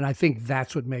 And I think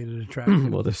that's what made it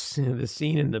attractive. Well, the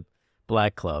scene in the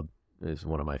Black Club is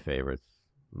one of my favorites.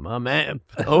 My man,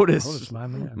 Otis. Otis, my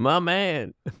man. My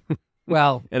man.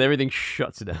 Well, and everything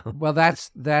shuts down. well, it's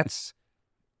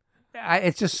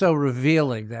just so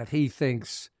revealing that he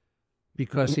thinks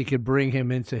because he could bring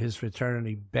him into his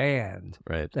fraternity band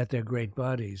Right. that they're great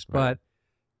buddies. Right.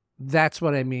 But that's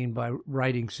what I mean by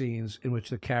writing scenes in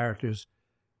which the characters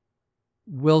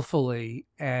willfully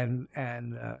and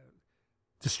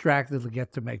distractedly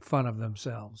get to make fun of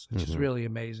themselves. It's just really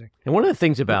amazing. And one of the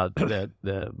things about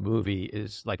the movie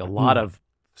is like a lot of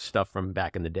stuff from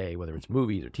back in the day, whether it's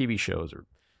movies or TV shows or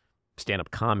stand-up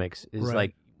comics, is Right.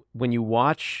 like when you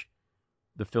watch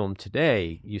the film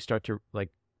today, you start to like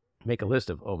make a list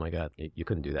of, oh my God, you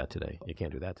couldn't do that today. You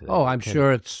can't do that today. Oh, You I'm can't-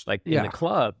 sure it's Like in the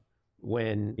club,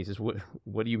 when he says,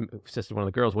 what do you, says to one of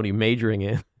the girls, what are you majoring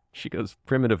in? She goes,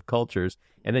 primitive cultures.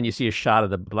 And then you see a shot of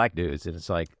the black dudes, and it's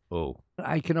like, oh.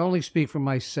 I can only speak for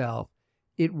myself.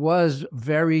 It was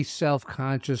very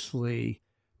self-consciously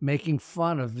making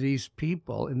fun of these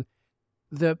people. And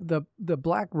the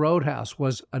Black Roadhouse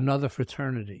was another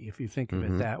fraternity, if you think of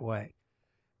it that way.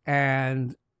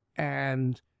 And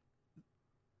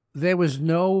there was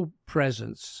no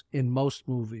presence in most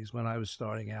movies when I was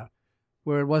starting out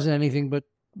where it wasn't anything but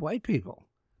white people.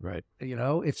 Right. You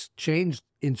know, it's changed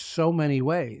in so many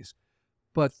ways.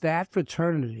 But that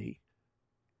fraternity,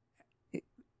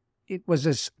 it was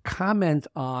a comment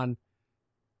on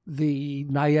the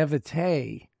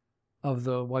naivete of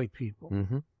the white people.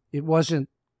 Mm-hmm. It wasn't,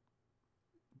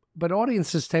 but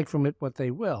audiences take from it what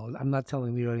they will. I'm not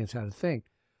telling the audience how to think,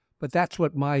 but that's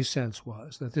what my sense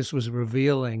was, that this was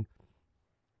revealing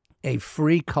a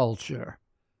free culture,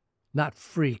 not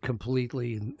free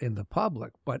completely in the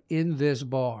public, but in this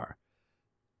bar,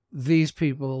 these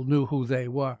people knew who they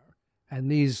were.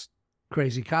 And these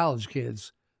crazy college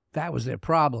kids, that was their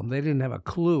problem. They didn't have a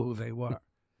clue who they were.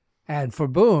 And for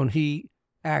Boone, he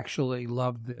actually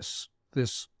loved this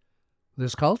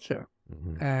culture.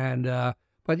 Mm-hmm. And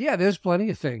but yeah, there's plenty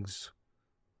of things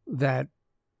that,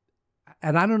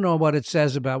 and I don't know what it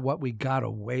says about what we got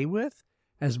away with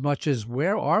as much as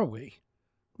where are we?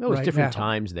 No, it's right different now?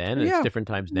 times then, and Yeah. it's different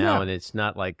times now, Yeah. and it's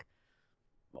not like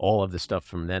all of the stuff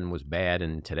from then was bad,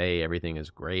 and today everything is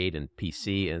great and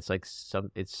PC, and it's like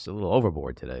it's a little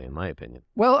overboard today, in my opinion,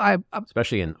 Well,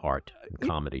 especially in art and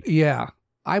comedy. yeah,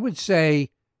 I would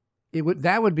say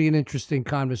that would be an interesting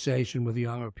conversation with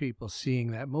younger people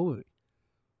seeing that movie,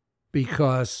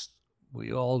 because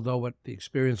we all know what the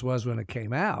experience was when it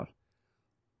came out,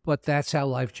 but that's how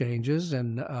life changes.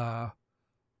 And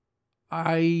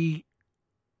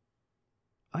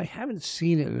I haven't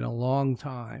seen it in a long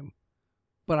time,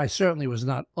 but I certainly was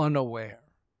not unaware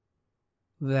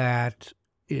that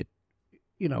it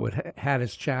had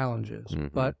its challenges.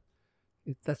 Mhm. But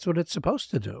that's what it's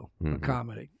supposed to do, a Mhm.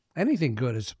 comedy. Anything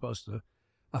good is supposed to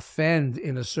offend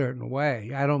in a certain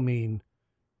way. I don't mean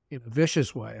in a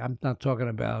vicious way. I'm not talking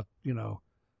about,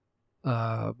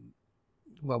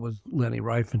 what was Leni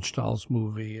Riefenstahl's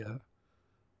movie,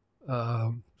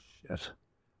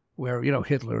 where,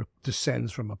 Hitler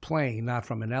descends from a plane, not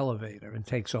from an elevator, and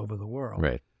takes over the world.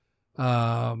 Right.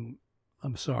 I'm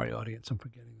sorry, audience, I'm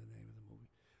forgetting the name of the movie.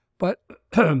 But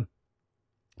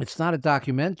it's not a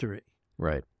documentary.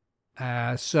 Right.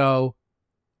 So,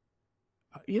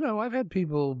 I've had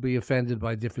people be offended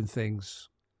by different things,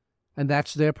 and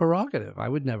that's their prerogative. I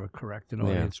would never correct an Yeah.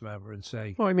 audience member and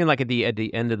say, Well, I mean, like at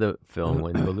the end of the film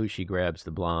when Belushi grabs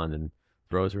the blonde and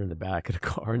throws her in the back of the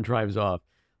car and drives off.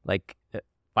 Like, if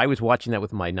I was watching that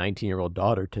with my 19-year-old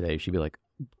daughter today, she'd be like,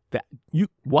 "That you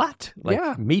what? Like,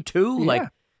 Yeah. me too?" Yeah. Like,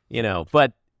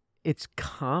 but it's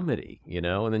comedy,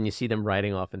 and then you see them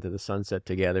riding off into the sunset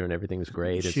together and everything's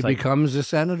great. It's she like, becomes the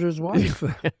senator's wife.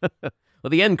 well,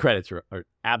 the end credits are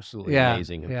absolutely Yeah,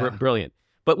 amazing and yeah. brilliant.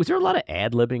 But was there a lot of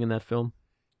ad-libbing in that film?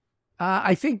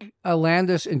 I think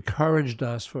Landis encouraged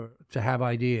us to have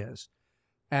ideas.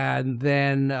 And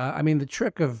then, the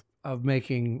trick of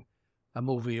making a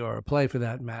movie or a play for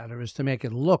that matter is to make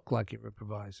it look like you're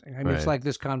improvising. It's Right. like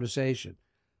this conversation.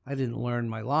 I didn't learn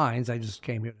my lines. I just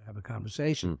came here to have a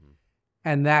conversation. Mhm.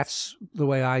 And that's the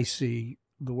way I see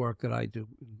the work that I do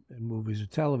in movies or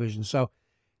television. So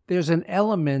there's an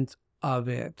element of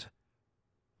it,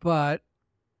 but,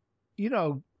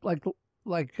 like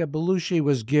Belushi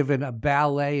was given a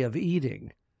ballet of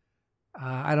eating.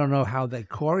 I don't know how they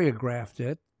choreographed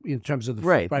it in terms of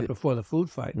Right. before the food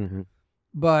fight, Mhm.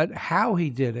 but how he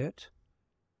did it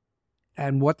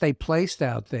and what they placed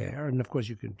out there. And of course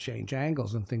you can change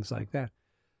angles and things like that.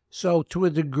 So to a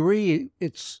degree,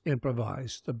 it's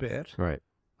improvised a bit. Right.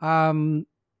 Um,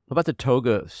 What about the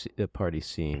toga party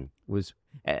scene?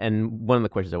 And one of the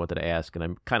questions I wanted to ask, and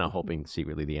I'm kind of hoping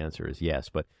secretly the answer is yes,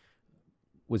 but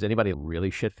was anybody really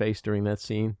shit-faced during that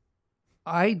scene?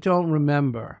 I don't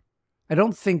remember. I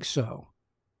don't think so.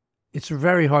 It's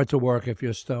very hard to work if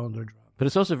you're stoned or drunk. But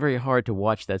it's also very hard to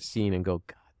watch that scene and go,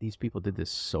 God, these people did this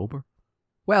sober?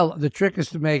 Well, the trick is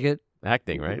to make it...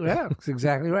 Acting, right? Yeah, that's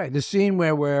exactly right. The scene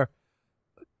where we're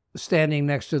standing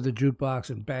next to the jukebox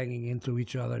and banging into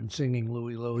each other and singing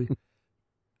Louie Louie,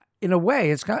 in a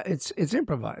way, it's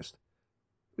improvised.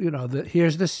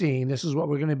 Here's the scene. This is what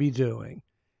we're going to be doing.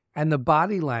 And the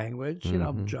body language,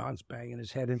 John's banging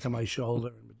his head into my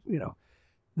shoulder.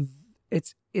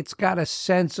 It's got a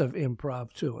sense of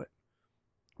improv to it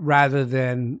rather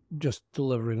than just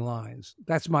delivering lines.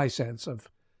 That's my sense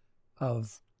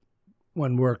of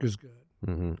when work is good.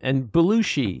 Mm-hmm. And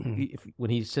Belushi, when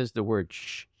he says the word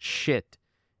shit,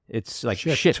 it's like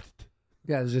shit.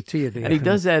 Yeah, there's a T at the end. And he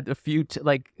does that a few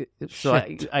so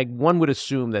one would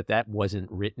assume that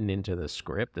wasn't written into the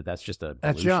script, that's just a Belushi.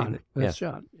 That's John. That's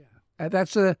John. Yeah.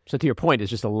 So to your point, it's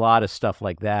just a lot of stuff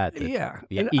like that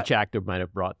each actor might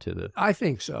have brought to the... I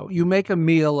think so. You make a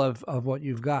meal of what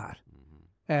you've got.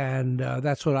 And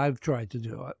that's what I've tried to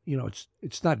do.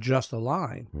 It's not just a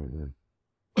line.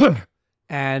 Mm-hmm.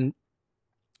 And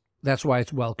that's why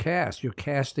it's well cast. You're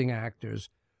casting actors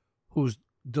whose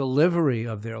delivery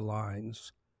of their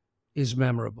lines is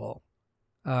memorable.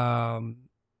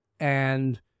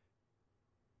 And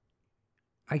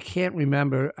I can't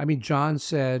remember. I mean, John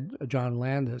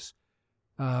Landis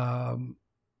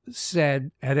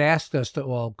had asked us to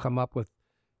all come up with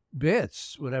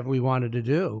bits, whatever we wanted to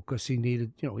do, because he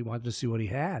needed, we wanted to see what he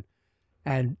had.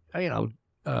 And,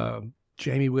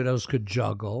 Jamie Widows could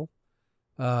juggle.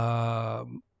 Bruce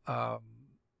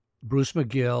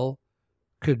McGill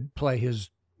could play his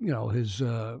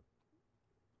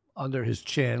under his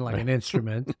chin like an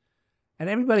instrument, and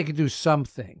everybody could do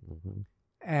something. Mm-hmm.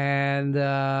 And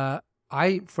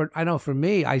I know for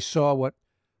me, I saw what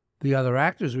the other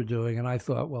actors were doing, and I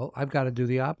thought, well, I've got to do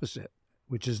the opposite,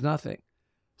 which is nothing.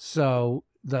 So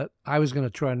that I was going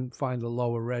to try and find the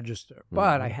lower register,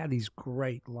 but I had these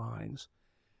great lines,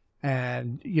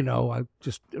 and it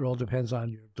all depends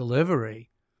on your delivery.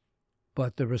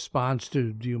 But the response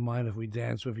to, do you mind if we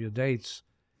dance with your dates?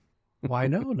 Why,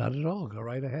 no, not at all. Go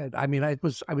right ahead. I mean, I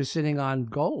was sitting on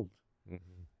gold.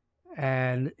 Mm-hmm.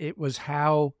 And it was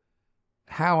how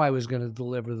I was going to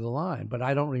deliver the line. But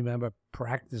I don't remember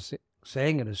practicing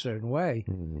saying it a certain way.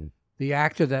 Mm-hmm. The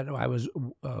actor that I was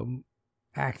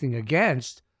acting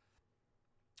against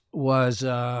was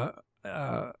an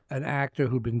actor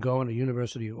who'd been going to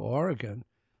University of Oregon.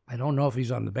 I don't know if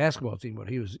he's on the basketball team, but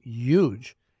he was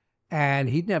huge. And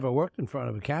he'd never worked in front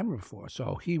of a camera before,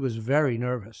 so he was very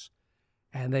nervous.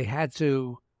 And they had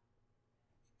to,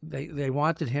 they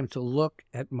wanted him to look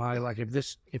at my, like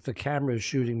if the camera is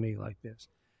shooting me like this,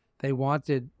 they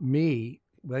wanted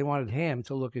him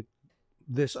to look at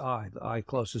this eye, the eye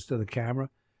closest to the camera,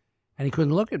 and he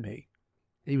couldn't look at me.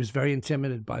 He was very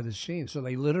intimidated by the scene, so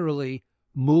they literally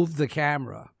moved the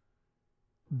camera.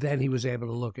 Then he was able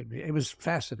to look at me. It was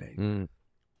fascinating. Mm.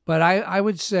 But I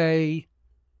would say...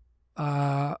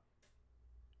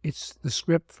 it's the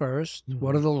script first. Mm-hmm.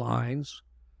 What are the lines?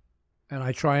 And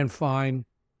I try and find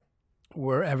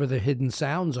wherever the hidden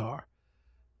sounds are.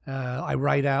 I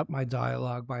write out my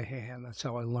dialogue by hand. That's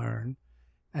how I learn.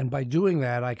 And by doing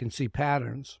that, I can see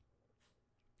patterns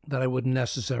that I wouldn't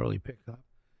necessarily pick up.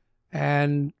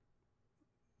 And,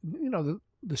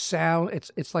 the sound,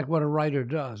 it's like what a writer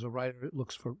does. A writer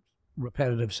looks for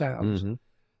repetitive sounds. Mm-hmm.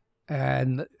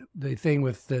 And the thing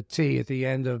with the T at the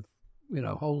end of,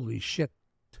 holy shit.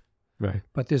 Right.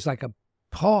 But there's like a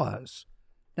pause.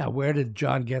 Now, where did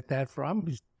John get that from?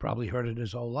 He's probably heard it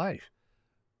his whole life.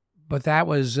 But that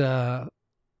was,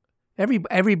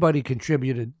 everybody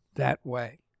contributed that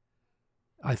way,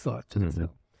 I thought, to the film.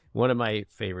 One of my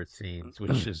favorite scenes,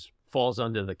 which falls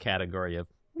under the category of,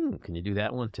 can you do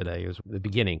that one today? It was the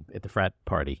beginning at the frat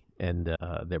party. And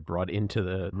they're brought into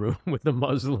the room with the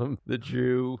Muslim, the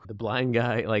Jew, the blind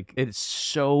guy. Like, it's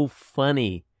so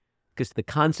funny. Because the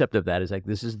concept of that is like,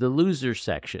 this is the loser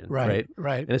section, right?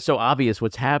 Right. And it's so obvious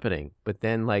what's happening. But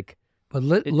then,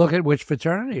 look at which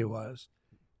fraternity it was.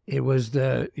 It was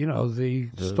the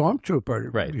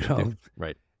stormtrooper. Right.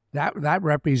 Right. That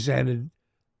represented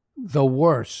the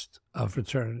worst of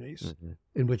fraternities, mm-hmm.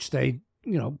 in which they,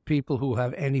 people who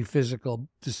have any physical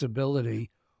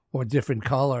disability or different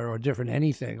color or different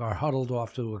anything are huddled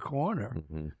off to a corner.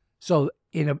 Mm-hmm. So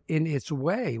in its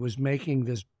way, it was making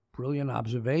this brilliant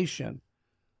observation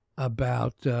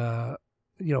about, I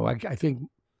think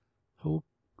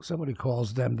somebody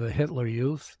calls them the Hitler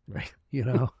Youth, right?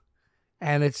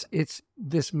 and it's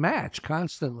this match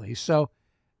constantly. So,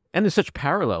 and there's such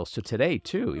parallels to today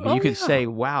too. I mean, oh, you could yeah. say,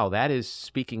 "Wow, that is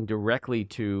speaking directly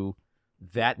to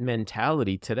that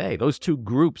mentality today." Those two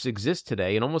groups exist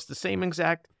today in almost the same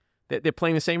exact. They're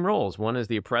playing the same roles. One is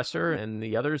the oppressor, and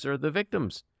the others are the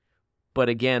victims. But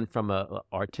again, from a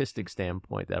artistic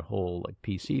standpoint, that whole like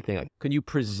PC thing, like, can you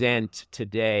present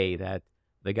today that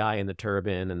the guy in the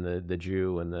turban and the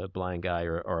Jew and the blind guy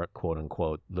are quote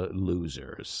unquote the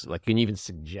losers? Like, can you even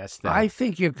suggest that? I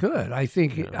think you could. I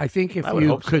think if I would you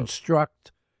hope so.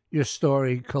 construct your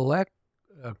story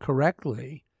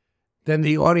correctly, then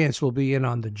the audience will be in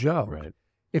on the joke. Right.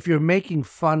 If you're making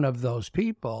fun of those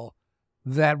people,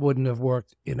 that wouldn't have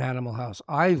worked in Animal House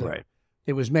either. Right.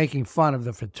 It was making fun of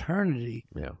the fraternity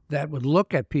that would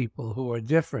look at people who are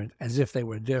different as if they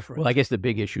were different. Well, I guess the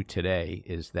big issue today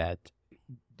is that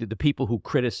the people who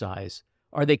criticize,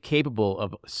 are they capable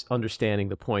of understanding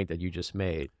the point that you just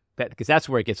made? Because that's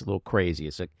where it gets a little crazy.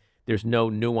 It's like there's no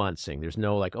nuancing. There's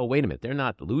no like, oh, wait a minute, they're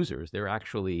not losers. They're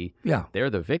actually, they're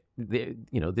the victim.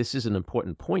 This is an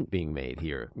important point being made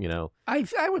here.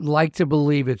 I would like to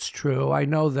believe it's true. I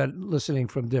know that listening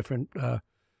from different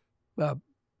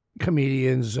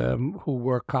comedians who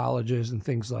work colleges and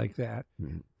things like that,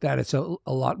 that it's a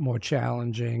lot more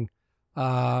challenging.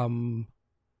 In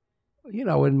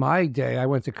my day, I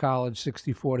went to college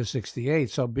 64 to 68.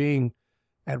 So being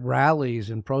at rallies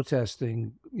and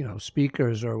protesting,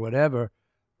 speakers or whatever,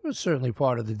 was certainly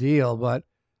part of the deal. But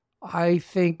I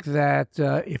think that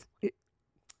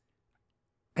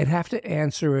I'd have to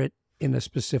answer it in a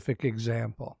specific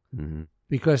example. Mm-hmm.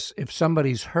 Because if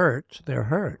somebody's hurt, they're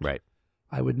hurt. Right.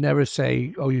 I would never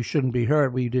say, oh, you shouldn't be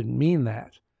hurt. Well, you didn't mean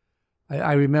that.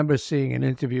 I remember seeing an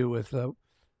interview with a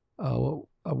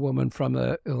woman from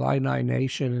the Illini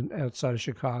Nation outside of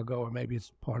Chicago, or maybe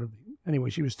it's part of anyway,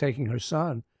 she was taking her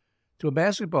son to a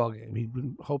basketball game. He'd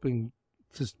been hoping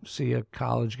to see a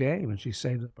college game, and she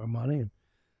saved up her money and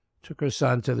took her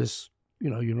son to this,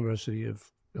 University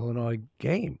of Illinois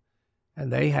game.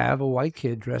 And they have a white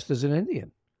kid dressed as an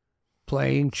Indian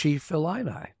playing Chief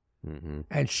Illini. Mm-hmm.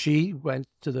 And she went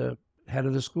to the head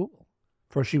of the school.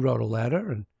 First, she wrote a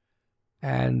letter,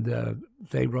 and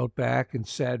they wrote back and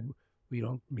said, we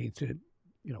don't mean to,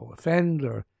 offend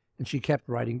her. And she kept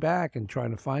writing back and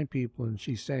trying to find people. And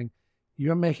she's saying,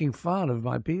 you're making fun of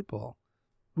my people.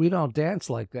 We don't dance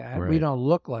like that. Right. We don't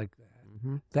look like that.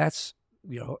 Mm-hmm. That's,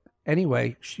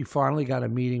 anyway, she finally got a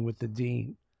meeting with the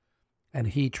dean. And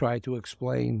he tried to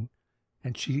explain.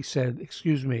 And she said,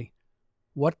 excuse me,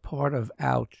 what part of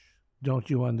ouch don't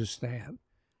you understand?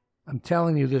 I'm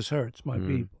telling you, this hurts my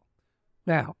people.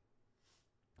 Now,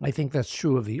 I think that's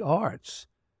true of the arts.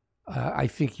 I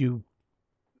think you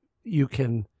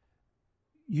can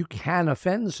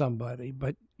offend somebody,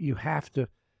 but you have to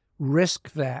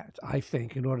risk that, I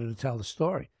think, in order to tell the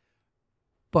story.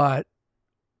 But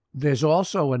there's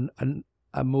also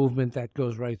a movement that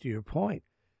goes right to your point.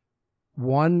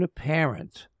 One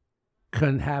parent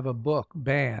can have a book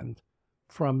banned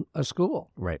from a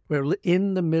school. Right. We're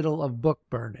in the middle of book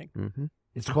burning. Mm-hmm.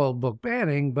 It's called book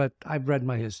banning, but I've read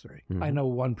my history. Mm-hmm. I know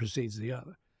one precedes the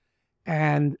other.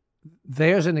 And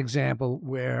there's an example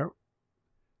where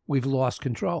we've lost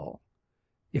control.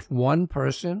 If one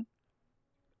person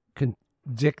can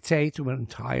dictate to an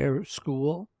entire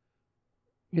school,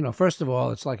 first of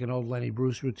all, it's like an old Lenny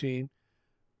Bruce routine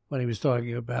when he was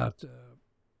talking about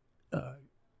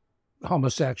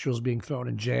homosexuals being thrown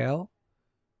in jail.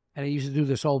 And he used to do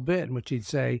this whole bit in which he'd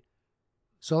say,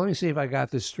 so let me see if I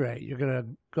got this straight. You're going to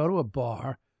go to a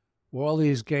bar where all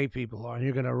these gay people are, and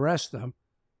you're going to arrest them,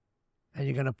 and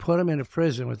you're going to put them in a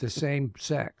prison with the same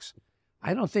sex.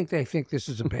 I don't think they think this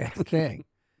is a bad thing.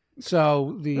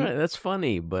 So right, that's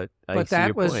funny, but I see that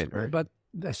your was, point, right? But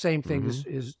the same thing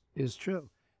is true.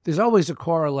 There's always a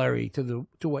corollary to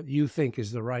what you think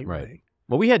is the right way.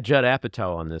 Well, we had Judd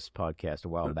Apatow on this podcast a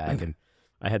while back, and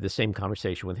I had the same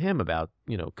conversation with him about,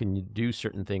 can you do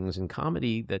certain things in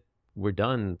comedy that were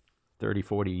done 30,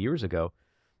 40 years ago?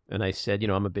 And I said,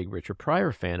 I'm a big Richard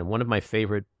Pryor fan, and one of my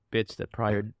favorite bits that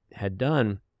Pryor had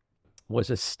done was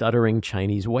a stuttering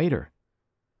Chinese waiter.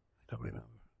 I don't remember.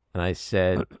 And I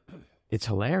said, it's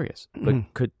hilarious,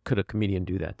 but could a comedian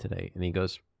do that today? And he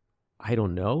goes, I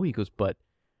don't know. He goes, but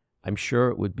I'm sure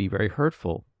it would be very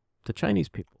hurtful to Chinese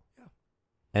people. Yeah.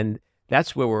 And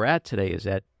that's where we're at today, is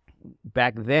that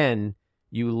back then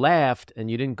you laughed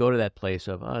and you didn't go to that place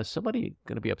of, is somebody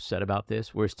going to be upset about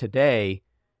this? Whereas today,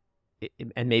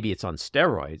 and maybe it's on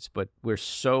steroids, but we're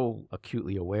so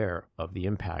acutely aware of the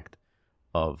impact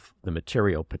of the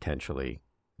material potentially.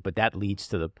 But that leads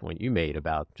to the point you made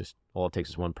about just all it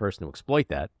takes is one person to exploit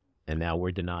that, and now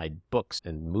we're denied books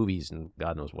and movies and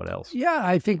God knows what else. Yeah,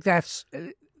 I think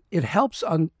it helps,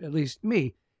 at least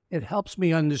me, it helps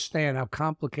me understand how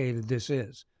complicated this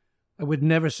is. I would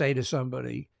never say to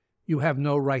somebody, you have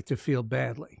no right to feel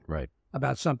badly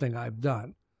about something I've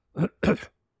done.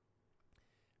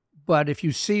 But if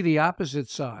you see the opposite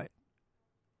side,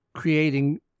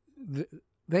 they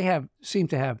seem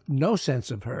to have no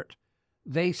sense of hurt.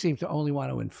 They seem to only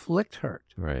want to inflict hurt.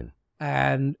 Right.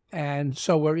 And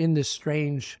so we're in this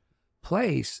strange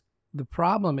place. The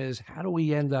problem is, how do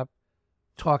we end up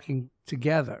talking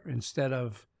together instead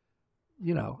of,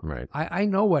 Right. I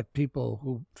know what people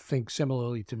who think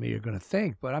similarly to me are going to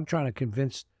think, but I'm trying to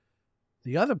convince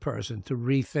the other person to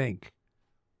rethink,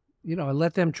 and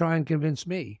let them try and convince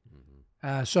me.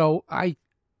 So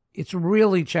it's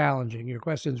really challenging. Your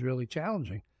question's really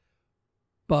challenging,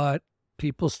 but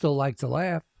people still like to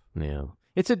laugh. Yeah.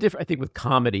 It's a different, I think with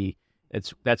comedy,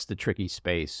 that's the tricky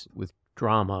space. With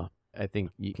drama, I think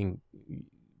you can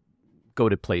go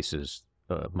to places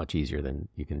much easier than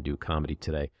you can do comedy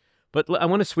today. But I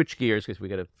want to switch gears because we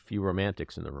got a few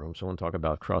romantics in the room. So I want to talk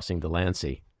about Crossing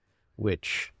Delancey,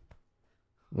 which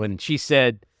when she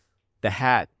said the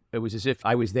hat, it was as if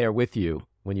I was there with you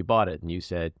when you bought it, and you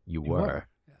said you were.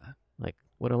 Yeah. Like,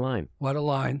 what a line. What a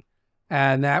line.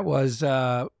 And that was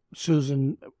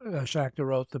Susan Schachter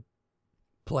wrote the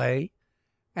play,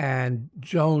 and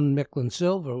Joan Micklin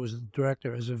Silver was the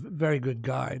director, is a very good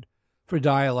guide for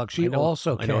dialogue. She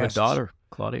also casts. I know her daughter,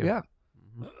 Claudia. Yeah.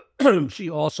 She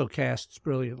also casts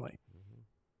brilliantly.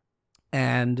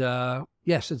 And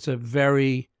yes, it's a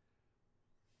very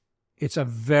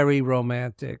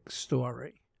romantic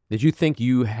story. Did you think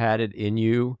you had it in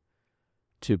you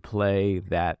to play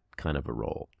that kind of a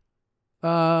role?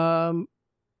 I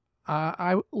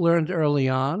learned early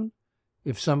on,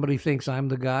 if somebody thinks I'm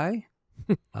the guy,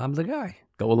 I'm the guy.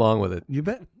 Go along with it. You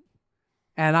bet.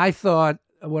 And I thought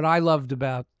what I loved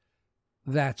about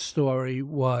that story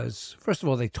was, first of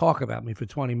all, they talk about me for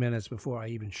 20 minutes before I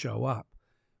even show up,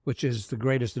 which is the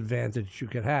greatest advantage you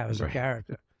could have as a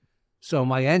character. So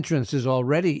my entrance is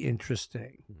already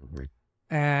interesting. Mm-hmm.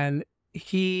 And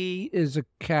he is a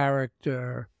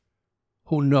character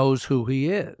who knows who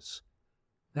he is.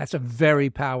 That's a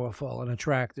very powerful and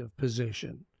attractive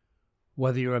position,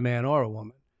 whether you're a man or a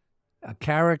woman. A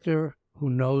character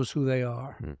who knows who they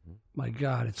are. Mm-hmm. My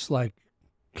God, it's like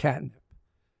catnip.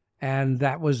 And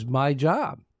that was my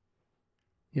job.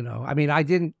 I mean, I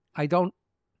didn't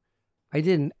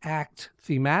act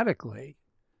thematically,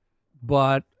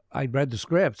 but I read the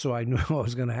script, so I knew what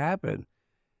was going to happen.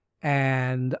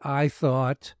 And I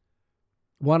thought,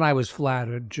 I was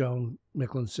flattered. Joan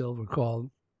Micklin Silver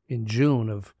called in June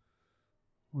of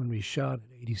when we shot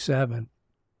in 87.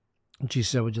 And she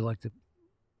said, would you like to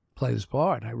play this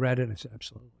part? And I read it and I said,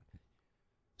 absolutely.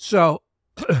 So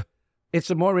it's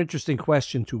a more interesting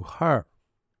question to her.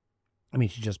 I mean,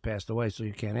 she just passed away, so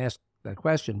you can't ask that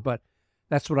question, but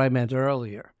that's what I meant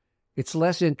earlier. It's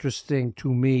less interesting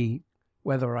to me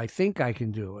whether I think I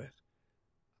can do it.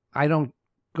 I don't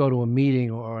go to a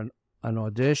meeting or an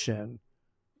audition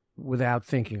without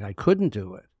thinking I couldn't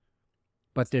do it,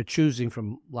 but they're choosing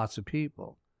from lots of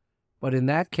people. But in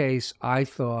that case, I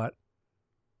thought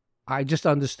I just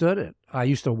understood it. I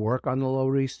used to work on the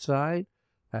Lower East Side.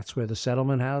 That's where the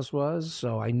Settlement House was.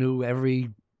 So I knew every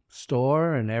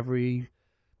store and every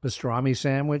pastrami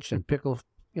sandwich and pickle.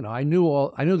 I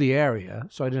knew the area,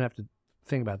 so I didn't have to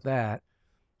think about that.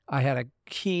 I had a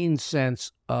keen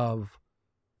sense of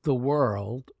the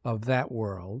world, of that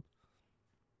world.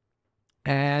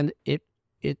 And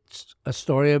it's a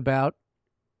story about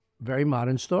a very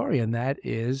modern story, and that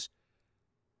is,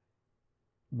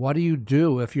 what do you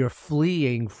do if you're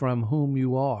fleeing from whom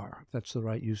you are? That's the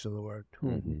right use of the word.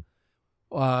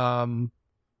 Mm-hmm.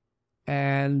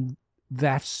 And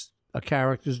that's a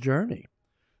character's journey.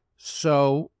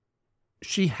 So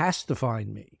she has to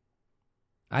find me.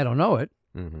 I don't know it.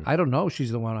 Mm-hmm. I don't know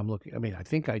she's the one I'm looking. I mean, I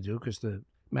think I do because the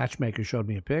matchmaker showed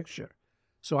me a picture.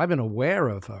 So I've been aware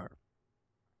of her.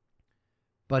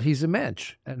 But he's a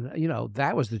mensch. And,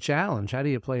 that was the challenge. How do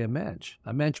you play a mensch?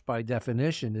 A mensch, by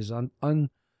definition, is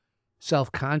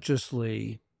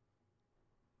self-consciously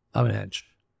a mensch.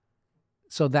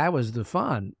 So that was the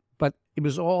fun. But it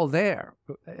was all there,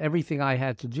 everything I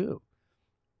had to do.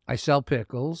 I sell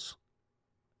pickles.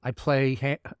 I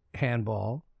play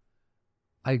handball.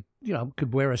 I,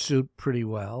 could wear a suit pretty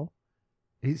well.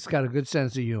 He's got a good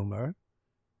sense of humor.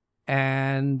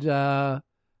 And I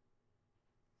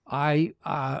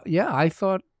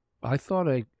thought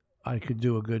I could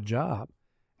do a good job.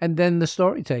 And then the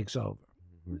story takes over.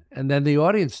 Mm-hmm. And then the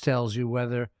audience tells you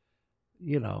whether,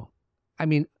 I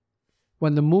mean,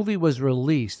 when the movie was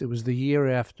released, it was the year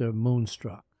after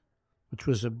Moonstruck, which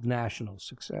was a national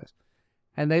success.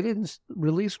 And they didn't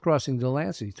release Crossing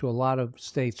Delancey to a lot of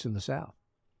states in the South.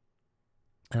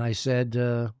 And I said,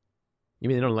 You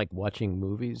mean they don't like watching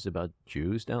movies about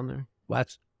Jews down there? well,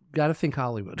 that's got to think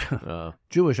Hollywood, Uh,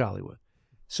 Jewish Hollywood.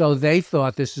 So they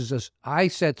thought this is I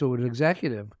said to an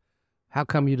executive, how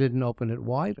come you didn't open it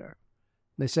wider?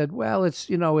 They said, well, it's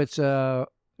what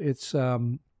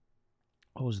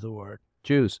was the word?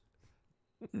 Jews.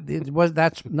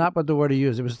 That's not what the word he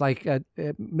used. It was like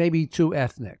maybe too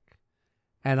ethnic.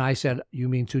 And I said, you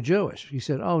mean too Jewish? He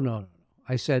said, oh, no.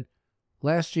 I said,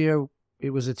 last year it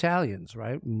was Italians,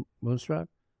 right? Moonstruck?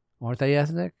 Aren't they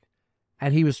ethnic?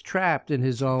 And he was trapped in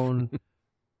his own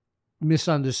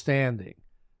misunderstanding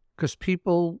because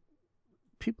people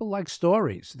like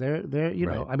stories. They're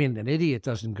Right. I mean, an idiot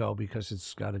doesn't go because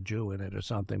it's got a Jew in it or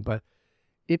something, but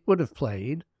it would have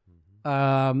played.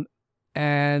 And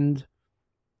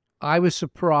I was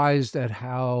surprised at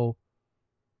how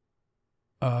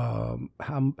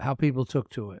people took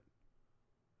to it.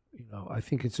 I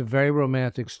think it's a very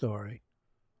romantic story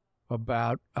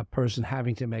about a person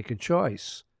having to make a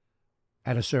choice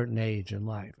at a certain age in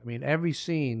life. I mean, every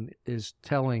scene is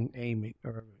telling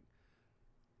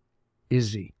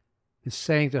Izzy, is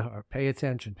saying to her, pay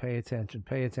attention, pay attention,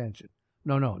 pay attention.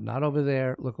 No, not over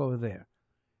there. Look over there.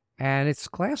 And it's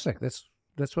classic.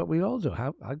 That's what we all do.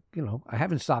 I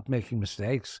haven't stopped making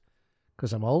mistakes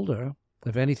because I'm older.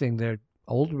 If anything, they're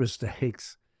older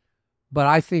mistakes. But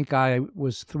I think I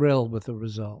was thrilled with the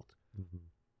result.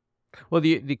 Well,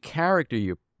 the character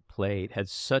you played had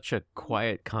such a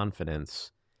quiet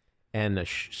confidence and a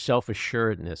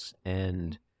self-assuredness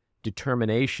and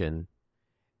determination,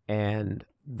 and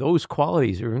those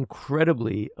qualities are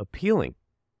incredibly appealing.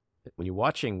 When you're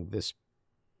watching this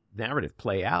narrative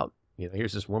play out,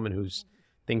 here's this woman who's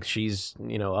thinks she's,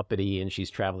 uppity and she's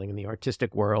traveling in the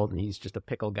artistic world and he's just a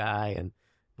pickle guy.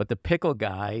 But the pickle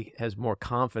guy has more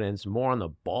confidence, more on the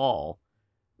ball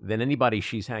than anybody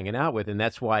she's hanging out with. And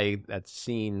that's why that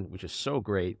scene, which is so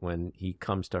great, when he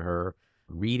comes to her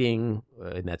reading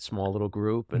in that small little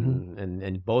group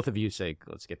and both of you say,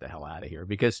 let's get the hell out of here,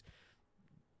 because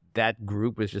that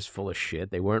group was just full of shit.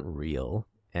 They weren't real.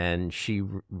 And she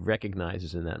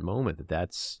recognizes in that moment that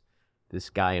that's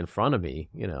this guy in front of me,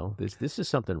 this is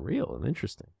something real and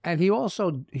interesting. And he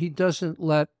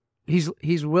doesn't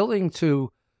he's willing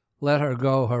to let her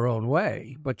go her own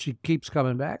way, but she keeps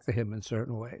coming back to him in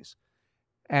certain ways.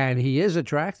 And he is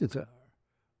attracted to her,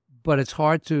 but it's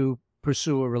hard to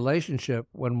pursue a relationship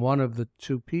when one of the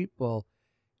two people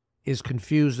is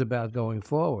confused about going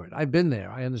forward. I've been there.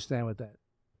 I understand what that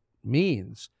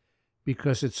means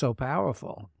because it's so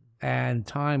powerful and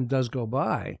time does go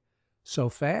by so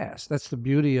fast. That's the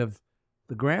beauty of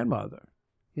the grandmother.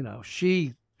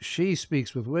 She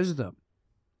speaks with wisdom,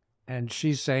 and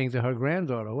she's saying to her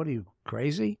granddaughter, what are you,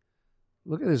 crazy?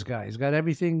 Look at this guy. He's got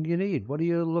everything you need. What are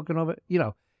you looking over?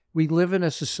 We live in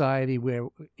a society where,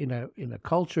 in a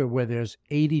culture where there's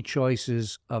 80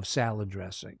 choices of salad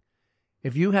dressing.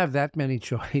 If you have that many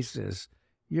choices,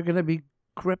 you're going to be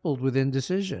crippled with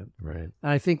indecision. Right. And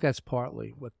I think that's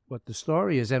partly what the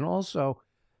story is. And also,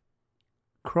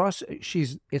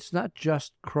 it's not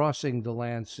just crossing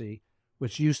Delancey,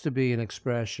 which used to be an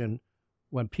expression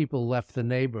when people left the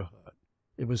neighborhood.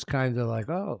 It was kind of like,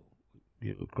 oh,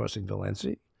 you're crossing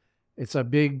Delancey?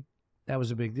 That was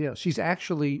a big deal. She's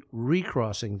actually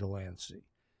recrossing Delancey.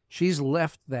 She's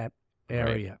left that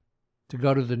area to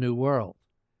go to the new world.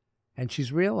 And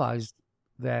she's realized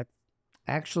that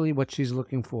actually what she's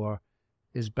looking for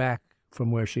is back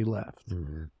from where she left.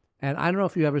 Mm-hmm. And I don't know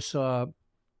if you ever saw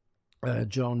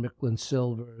Joan Micklin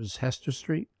Silver's Hester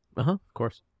Street. Of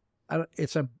course.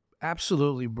 It's an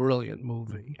absolutely brilliant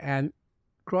movie. And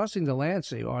Crossing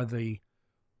Delancey are the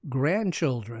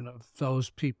grandchildren of those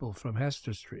people from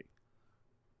Hester Street.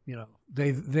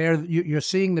 You're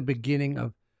seeing the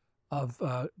beginning of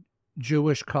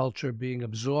Jewish culture being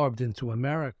absorbed into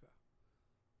America.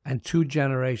 And 2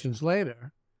 generations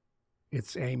later,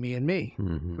 it's Amy and me.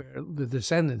 Mm-hmm. We're the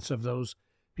descendants of those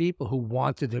people who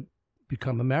wanted to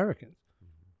become Americans.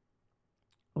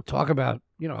 We'll talk about,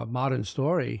 a modern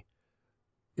story.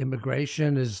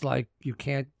 Immigration is like, you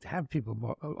can't have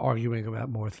people arguing about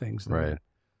more things than that.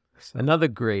 So. Another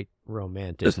great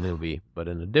romantic movie, but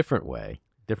in a different way,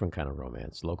 different kind of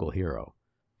romance, Local Hero.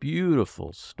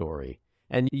 Beautiful story.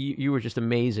 And you were just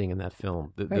amazing in that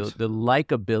film. The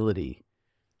likability.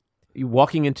 You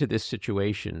walking into this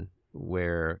situation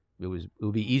where it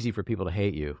would be easy for people to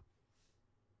hate you,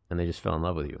 and they just fell in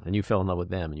love with you, and you fell in love with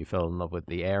them, and you fell in love with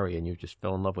the area, and you just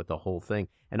fell in love with the whole thing.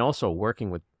 And also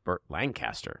working with Burt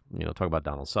Lancaster, talk about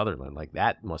Donald Sutherland, like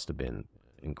that must have been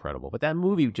incredible. But that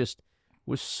movie just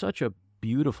was such a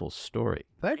beautiful story.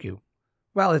 Thank you.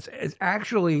 Well, it's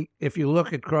actually, if you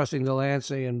look at Crossing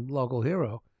Delancey and Local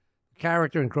Hero, the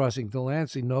character in Crossing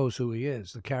Delancey knows who he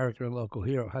is. The character in Local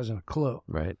Hero hasn't a clue.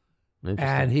 Right.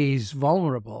 And he's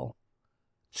vulnerable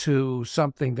to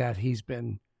something that he's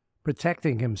been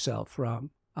protecting himself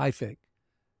from, I think.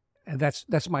 And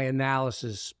that's my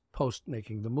analysis post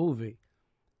making the movie.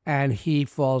 And he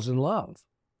falls in love.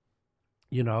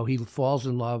 He falls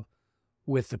in love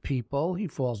with the people. He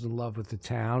falls in love with the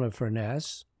town of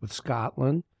Furness, with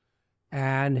Scotland.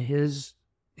 And his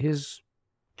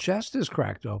chest is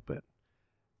cracked open.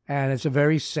 And it's a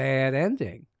very sad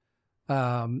ending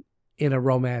in a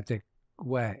romantic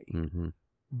way. Mm-hmm.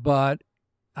 But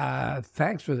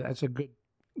thanks for that. That's a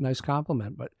nice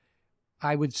compliment. But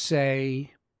I would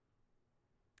say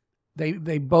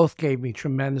they both gave me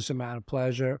tremendous amount of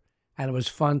pleasure, and it was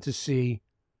fun to see.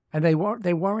 And they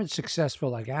weren't successful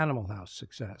like Animal House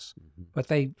success, but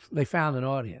they found an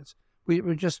audience. We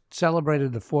just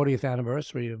celebrated the 40th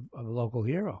anniversary of Local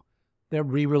Hero. They're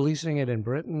re-releasing it in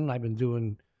Britain. I've been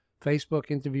doing Facebook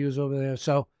interviews over there.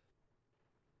 So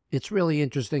it's really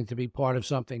interesting to be part of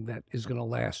something that is going to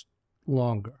last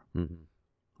longer. Mm-hmm.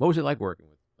 What was it like working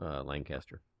with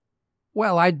Lancaster?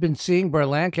 Well, I'd been seeing Burt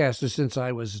Lancaster since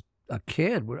I was a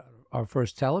kid, with our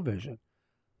first television.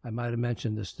 I might have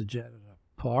mentioned this to Jen at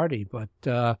a party, but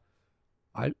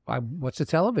what's a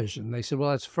television? They said,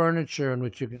 well, it's furniture in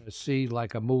which you're going to see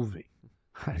like a movie.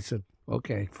 I said,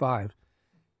 okay, 5.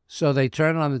 So they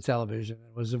turned on the television.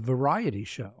 It was a variety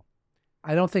show.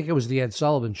 I don't think it was the Ed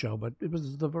Sullivan Show, but it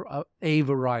was a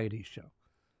variety show.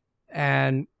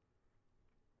 And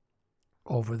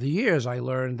over the years, I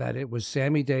learned that it was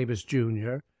Sammy Davis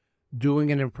Jr.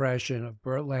 doing an impression of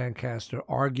Burt Lancaster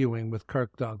arguing with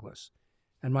Kirk Douglas.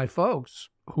 And my folks,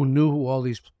 who knew who all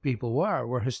these people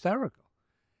were hysterical.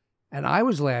 And I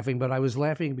was laughing, but I was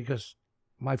laughing because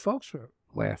my folks were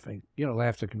laughing.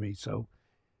 Laughter can be so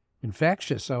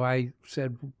infectious. So I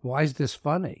said, why is this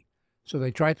funny? So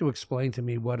they tried to explain to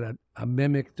me what a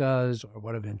mimic does, or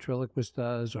what a ventriloquist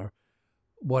does, or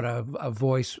what a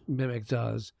voice mimic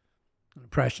does, an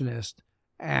impressionist.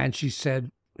 And she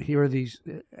said, here are these,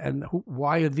 and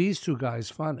why are these two guys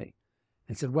funny?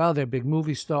 And said, well, they're big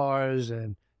movie stars,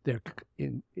 and they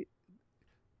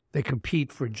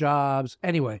compete for jobs.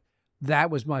 Anyway, that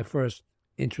was my first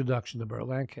introduction to Burt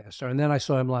Lancaster. And then I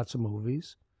saw him lots of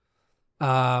movies.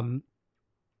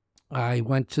 I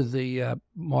went to the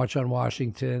March on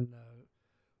Washington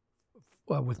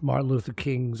with Martin Luther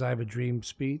King's I Have a Dream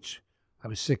speech. I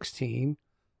was 16.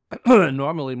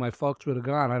 Normally, my folks would have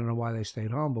gone. I don't know why they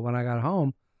stayed home. But when I got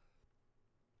home,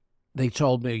 they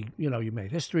told me, you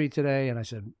made history today. And I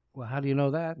said, well, how do you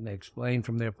know that? And they explained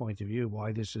from their point of view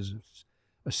why this is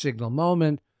a signal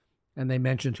moment. And they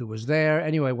mentioned who was there.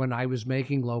 Anyway, when I was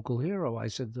making Local Hero, I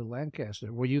said to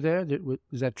Lancaster, were you there?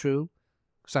 Is that true?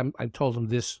 Because I told him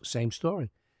this same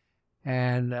story.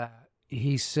 And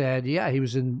he said, yeah, he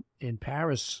was in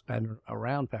Paris and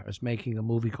around Paris making a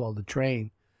movie called The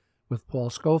Train with Paul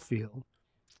Scofield.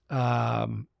 It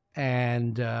was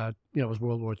a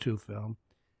World War II film.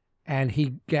 And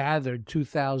he gathered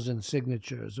 2,000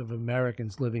 signatures of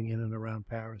Americans living in and around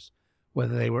Paris,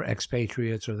 whether they were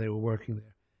expatriates or they were working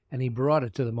there. And he brought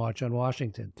it to the March on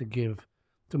Washington to give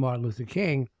to Martin Luther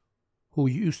King, who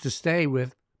used to stay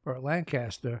with Burt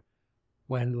Lancaster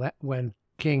when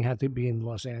King had to be in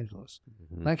Los Angeles.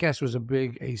 Mm-hmm. Lancaster was a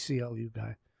big ACLU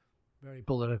guy, very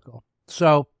political.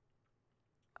 So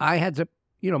I had to,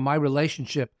 my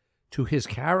relationship to his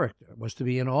character was to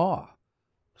be in awe.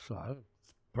 So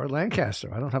Burt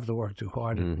Lancaster, I don't have to work too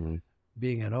hard at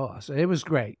being in awe. So it was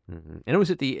great. Mm-hmm. And it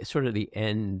was at the sort of the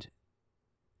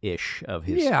end-ish of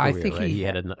his career, I think right? He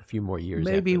had a few more years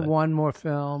maybe after that. One more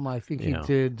film. I think he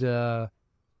did the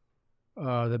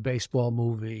baseball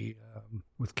movie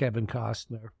with Kevin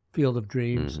Costner, Field of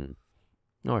Dreams. Mm-hmm.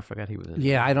 No, I forgot he was in it.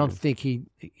 Yeah, I don't think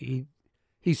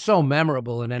he's so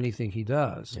memorable in anything he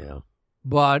does. Yeah.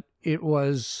 But it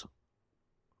was,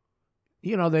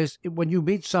 when you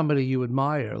meet somebody you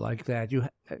admire like that, you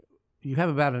have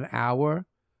about an hour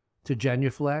to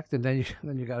genuflect, and then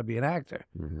you got to be an actor.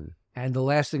 Mm-hmm. And the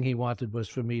last thing he wanted was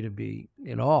for me to be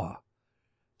in awe.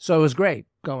 So it was great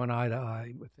going eye to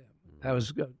eye with him. That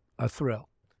was a thrill.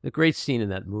 The great scene in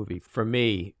that movie for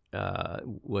me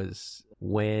was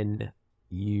when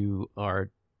you are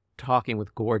talking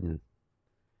with Gordon,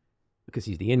 because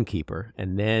he's the innkeeper,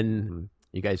 and then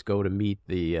you guys go to meet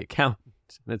the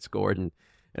accountant. That's Gordon,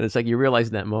 And it's like you realize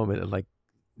in that moment, like,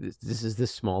 this is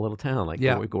this small little town. Like,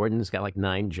 Yeah. Gordon's got like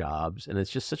 9 jobs, and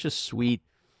it's just such a sweet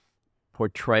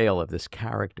portrayal of this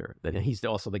character that he's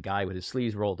also the guy with his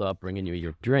sleeves rolled up, bringing you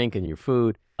your drink and your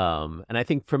food. And I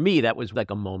think for me, that was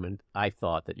like a moment I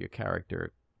thought that your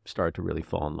character started to really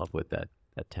fall in love with that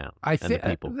town I and the think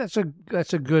people.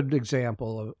 that's a good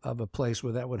example of a place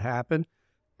where that would happen.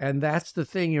 And that's the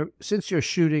thing. Since you're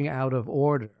shooting out of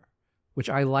order, which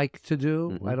I like to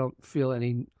do, Mhm. I don't feel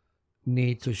any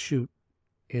need to shoot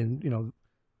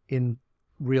in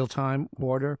real time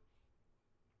order.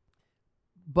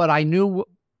 But I knew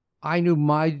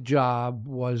my job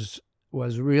was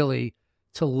really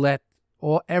to let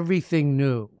everything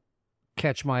new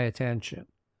catch my attention,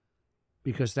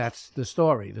 because that's the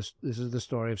story. This is the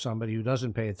story of somebody who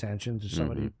doesn't pay attention to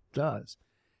somebody who does,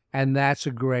 and that's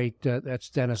a great. That's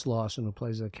Dennis Lawson, who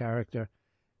plays that character,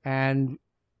 and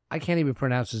I can't even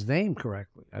pronounce his name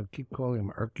correctly. I keep calling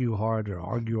him Urquhart or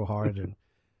Arguhart,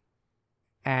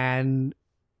 and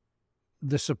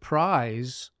the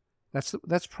surprise.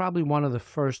 That's probably one of the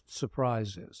first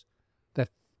surprises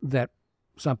that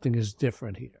something is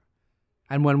different here.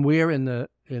 And when we're in the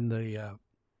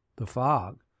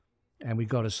fog and we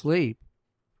go to sleep,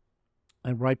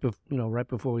 and right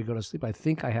before we go to sleep, I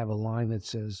think I have a line that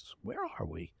says, "Where are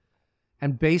we?"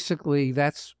 And basically,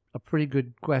 that's a pretty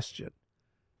good question.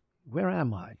 Where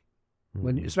am I?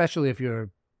 Especially if you're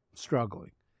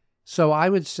struggling. So I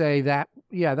would say that,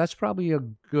 that's probably a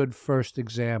good first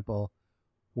example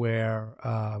where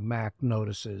Mac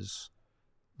notices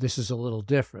this is a little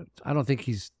different. I don't think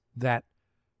he's that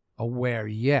aware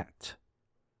yet.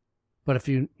 But if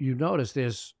you notice,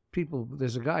 there's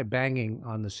a guy banging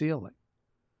on the ceiling.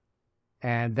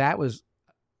 And that was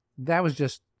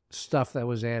just stuff that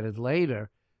was added later,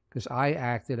 because I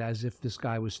acted as if this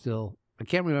guy was still, I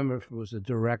can't remember if it was a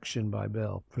direction by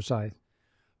Bill Forsyth,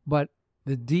 but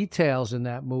the details in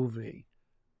that movie,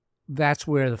 that's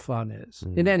where the fun is.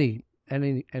 In any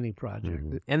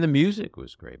project. And the music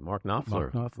was great. Mark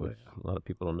Knopfler. A lot of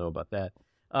people don't know about that.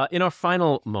 In our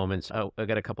final moments, I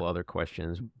got a couple other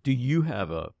questions. Do you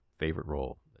have a favorite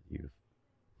role that you've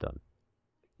done?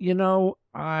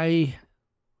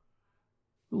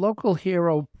 Local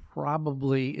Hero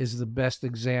probably is the best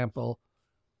example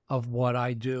of what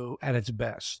I do at its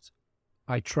best.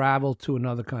 I traveled to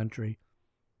another country.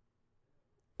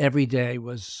 Every day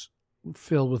was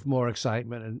filled with more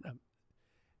excitement,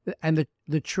 and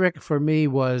the trick for me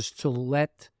was to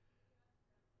let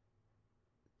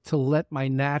my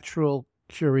natural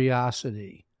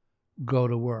curiosity go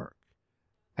to work.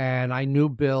 And I knew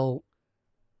Bill.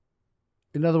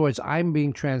 In other words, I'm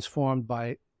being transformed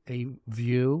by a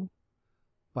view,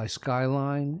 by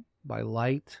skyline, by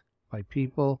light, by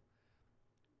people.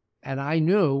 And I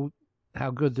knew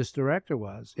how good this director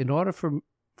was. In order for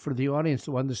the audience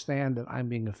to understand that I'm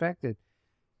being affected,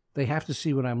 they have to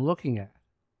see what I'm looking at.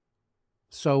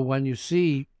 So when you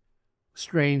see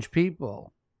strange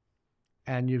people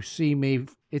and you see me,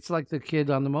 it's like the kid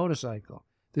on the motorcycle.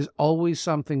 There's always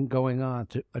something going on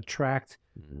to attract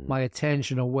my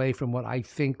attention away from what I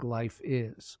think life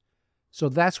is. So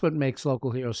that's what makes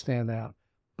Local Heroes stand out.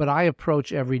 But I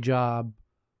approach every job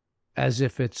as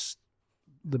if it's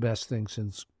the best thing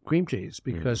since cream cheese,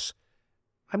 because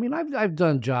I mean, I've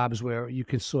done jobs where you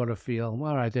can sort of feel,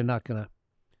 all right, I don't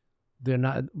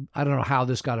know how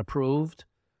this got approved,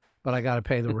 but I got to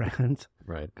pay the rent,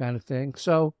 right? Kind of thing.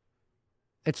 So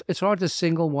it's hard to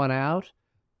single one out,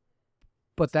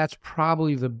 but that's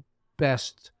probably the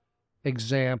best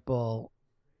example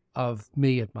of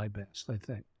me at my best, I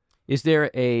think. Is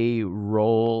there a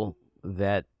role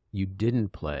that you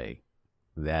didn't play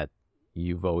that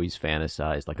you've always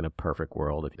fantasized, like in a perfect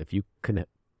world, if you could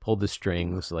pull the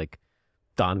strings like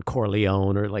Don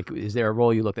Corleone, or like, is there a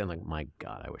role you looked at and like, my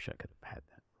God, I wish I could have had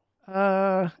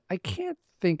that? I can't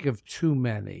think of too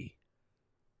many.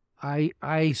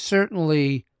 I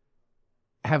certainly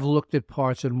have looked at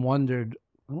parts and wondered,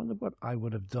 I wonder what I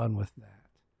would have done with that.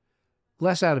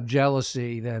 Less out of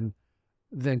jealousy than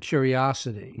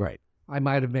curiosity. Right. I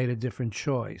might have made a different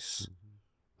choice.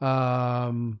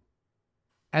 And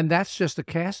that's just a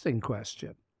casting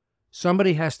question.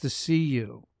 Somebody has to see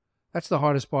you. That's the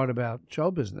hardest part about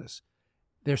show business.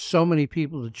 There's so many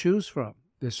people to choose from.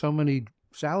 There's so many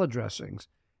salad dressings.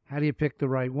 How do you pick the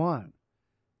right one?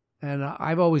 And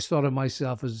I've always thought of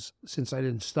myself as, since I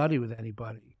didn't study with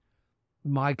anybody,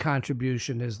 my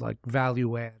contribution is like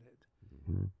value added.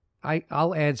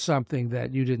 I'll add something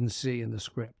that you didn't see in the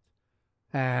script.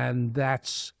 And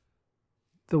that's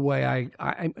the way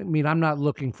I mean, I'm not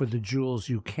looking for the jewels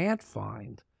you can't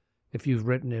find if you've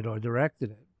written it or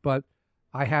directed it, but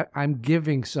I'm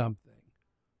giving something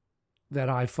that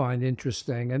I find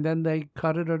interesting, and then they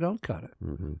cut it or don't cut it.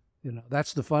 Mm-hmm. You know,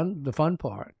 that's the fun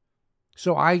part.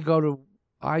 So I love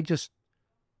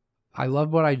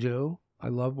what I do. I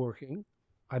love working.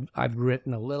 I've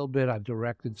written a little bit. I've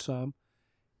directed some.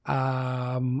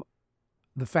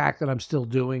 The fact that I'm still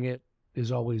doing it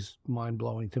is always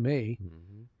mind-blowing to me,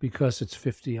 Mm-hmm. because it's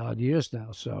 50-odd years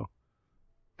now. So,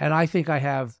 and I think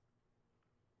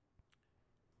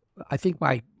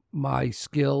my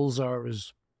skills are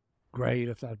as great,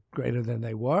 if not greater than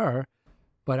they were.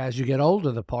 But as you get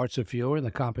older, the parts are fewer and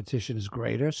the competition is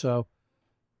greater. So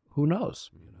who knows?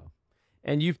 You know.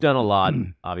 And you've done a lot,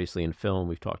 obviously, in film.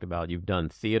 We've talked about you've done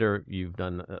theater. You've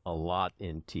done a lot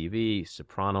in TV,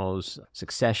 Sopranos,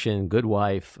 Succession, Good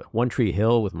Wife, One Tree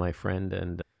Hill with my friend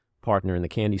and partner in the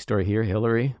candy store here,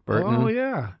 Hillary Burton. Oh,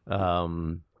 yeah.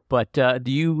 But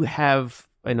do you have,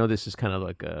 I know this is kind of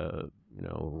like a,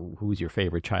 who's your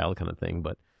favorite child kind of thing,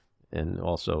 and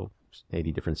also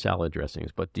 80 different salad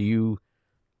dressings. But do you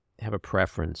have a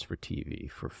preference for TV,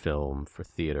 for film, for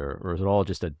theater, or is it all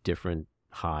just a different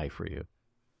high for you?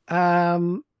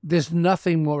 There's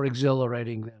nothing more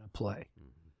exhilarating than a play.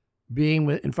 Being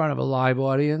in front of a live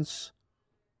audience,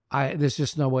 there's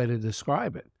just no way to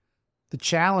describe it. The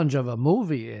challenge of a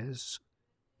movie is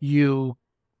you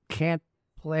can't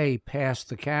play past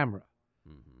the camera,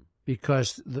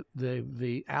 because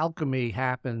the alchemy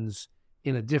happens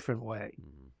in a different way.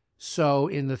 So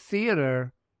in the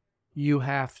theater, you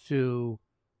have to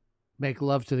make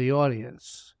love to the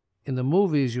audience. In the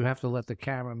movies, you have to let the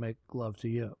camera make love to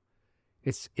you.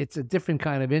 It's a different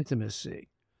kind of intimacy.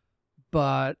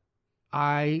 But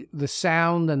the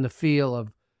sound and the feel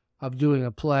of doing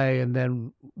a play and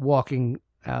then walking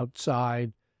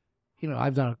outside,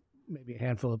 I've done maybe a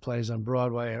handful of plays on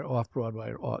Broadway or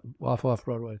off-Broadway or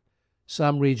off-Broadway,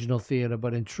 some regional theater.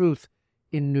 But in truth,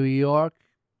 in New York,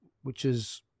 which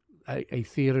is a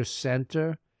theater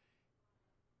center,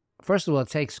 first of all, it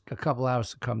takes a couple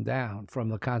hours to come down from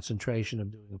the concentration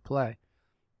of doing a play.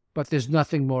 But there's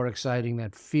nothing more exciting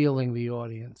than feeling the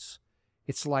audience.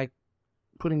 It's like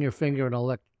putting your finger in an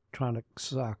electric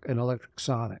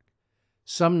sonic.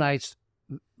 Some nights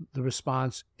the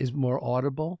response is more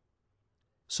audible.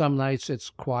 Some nights it's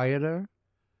quieter.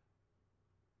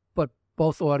 But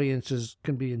both audiences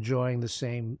can be enjoying the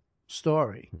same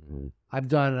story. Mm-hmm. I've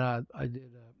done, I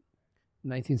did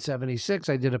 1976,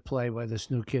 I did a play by this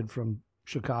new kid from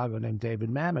Chicago named David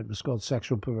Mamet. It was called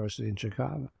Sexual Perversity in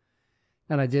Chicago.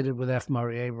 And I did it with F.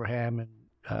 Murray Abraham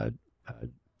and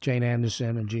Jane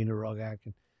Anderson and Gina Rogak.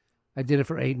 And I did it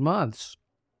for 8 months.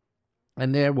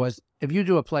 And if you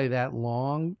do a play that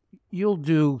long, you'll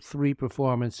do 3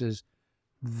 performances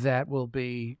that will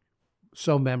be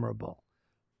so memorable.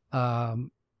 And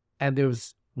there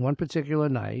was one particular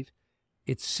night,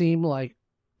 it seemed like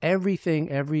everything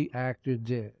every actor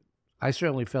did, I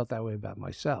certainly felt that way about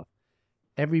myself.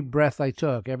 Every breath I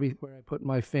took, everywhere I put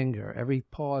my finger, every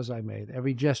pause I made,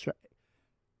 every gesture,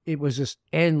 it was just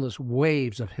endless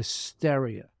waves of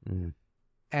hysteria. Mm-hmm.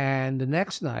 And the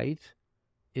next night,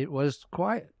 it was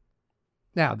quiet.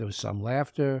 Now, there was some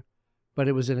laughter, but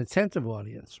it was an attentive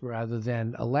audience rather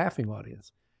than a laughing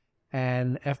audience.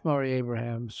 And F. Murray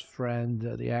Abraham's friend,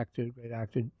 the actor, great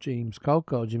actor,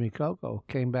 Jimmy Coco,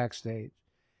 came backstage.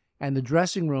 And the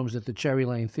dressing rooms at the Cherry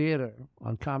Lane Theater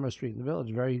on Commerce Street in the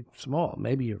Village, very small,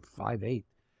 maybe you're 5'8".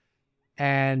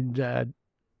 And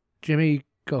Jimmy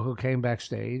Coco came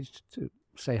backstage to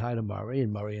say hi to Murray,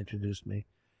 and Murray introduced me.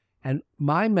 And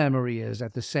my memory is,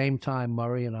 at the same time,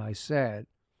 Murray and I said,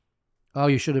 "Oh,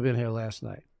 you should have been here last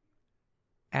night."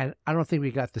 And I don't think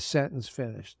we got the sentence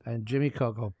finished. And Jimmy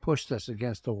Coco pushed us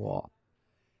against the wall.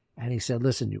 And he said,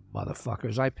 "Listen, you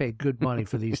motherfuckers, I paid good money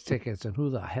for these tickets, and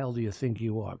who the hell do you think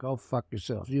you are? Go fuck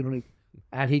yourselves. You don't need..."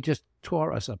 And he just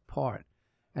tore us apart.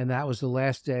 And that was the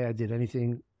last day I did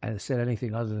anything and said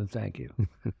anything other than thank you.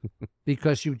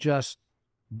 Because you just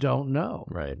don't know.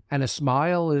 Right. And a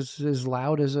smile is as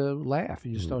loud as a laugh.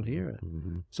 You just don't hear it.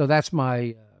 Mm-hmm. So that's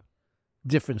my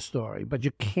different story. But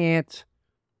you can't...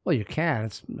 Well, you can.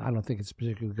 I don't think it's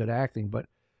particularly good acting, but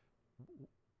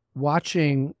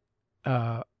watching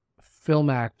film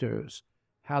actors,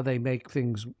 how they make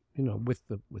things, with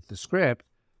the script,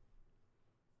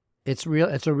 it's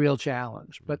a real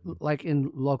challenge. But like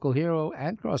in Local Hero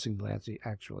and Crossing Delancey,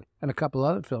 actually, and a couple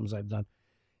other films I've done,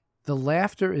 the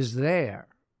laughter is there,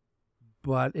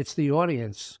 but it's the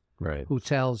audience who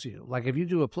tells you. Like if you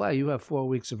do a play, you have 4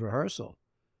 weeks of rehearsal,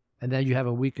 and then you have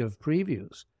a week of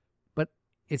previews.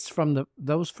 It's from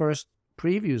those first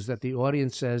previews that the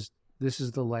audience says, "This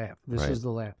is the laugh. This is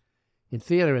the laugh." In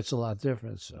theater, it's a lot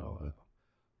different. So,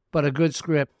 but a good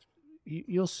script,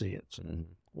 you'll see it. So.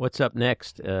 What's up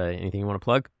next? Anything you want to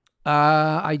plug?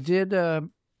 I did a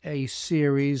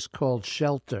series called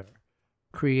Shelter,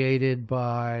 created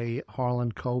by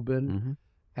Harlan Coben, Mm-hmm.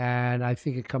 and I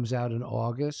think it comes out in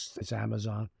August. It's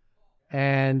Amazon.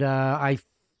 And I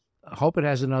hope it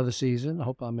has another season. I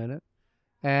hope I'm in it.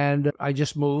 And I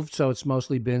just moved, so it's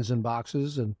mostly bins and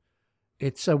boxes, and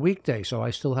it's a weekday, so I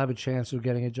still have a chance of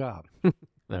getting a job.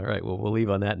 All right. Well, we'll leave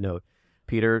on that note.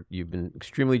 Peter, you've been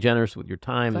extremely generous with your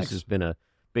time. Thanks. This has been a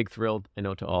big thrill, I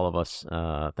know, to all of us.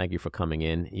 Thank you for coming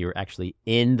in. You're actually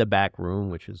in the back room,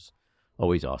 which is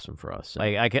always awesome for us.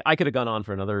 I could have gone on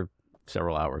for another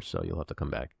several hours, so you'll have to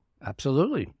come back.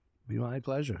 Absolutely. Be my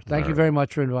pleasure. Thank you right. very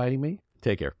much for inviting me.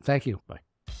 Take care. Thank you. Bye.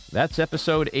 That's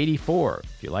episode 84.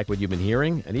 If you like what you've been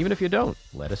hearing, and even if you don't,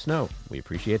 let us know. We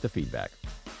appreciate the feedback.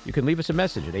 You can leave us a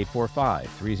message at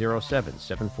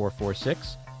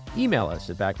 845-307-7446, email us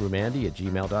at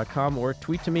backroomandy@gmail.com, or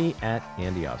tweet to me at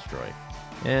Andy Ostroy.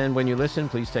 And when you listen,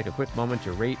 please take a quick moment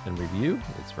to rate and review.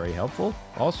 It's very helpful.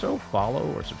 Also,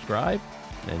 follow or subscribe,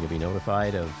 and you'll be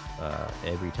notified of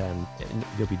every time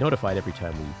we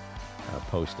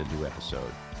post a new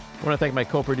episode. I want to thank my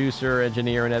co-producer,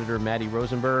 engineer, and editor, Maddie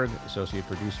Rosenberg, associate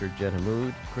producer, Jen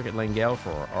Hamoud, Cricket Langell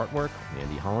for our artwork,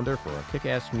 Andy Hollander for our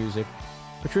kick-ass music,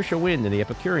 Patricia Wind and the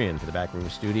Epicurean for the Backroom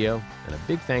Studio, and a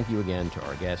big thank you again to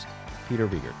our guest, Peter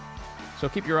Riegert. So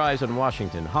keep your eyes on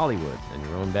Washington, Hollywood, and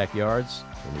your own backyards,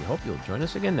 and we hope you'll join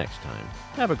us again next time.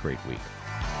 Have a great week.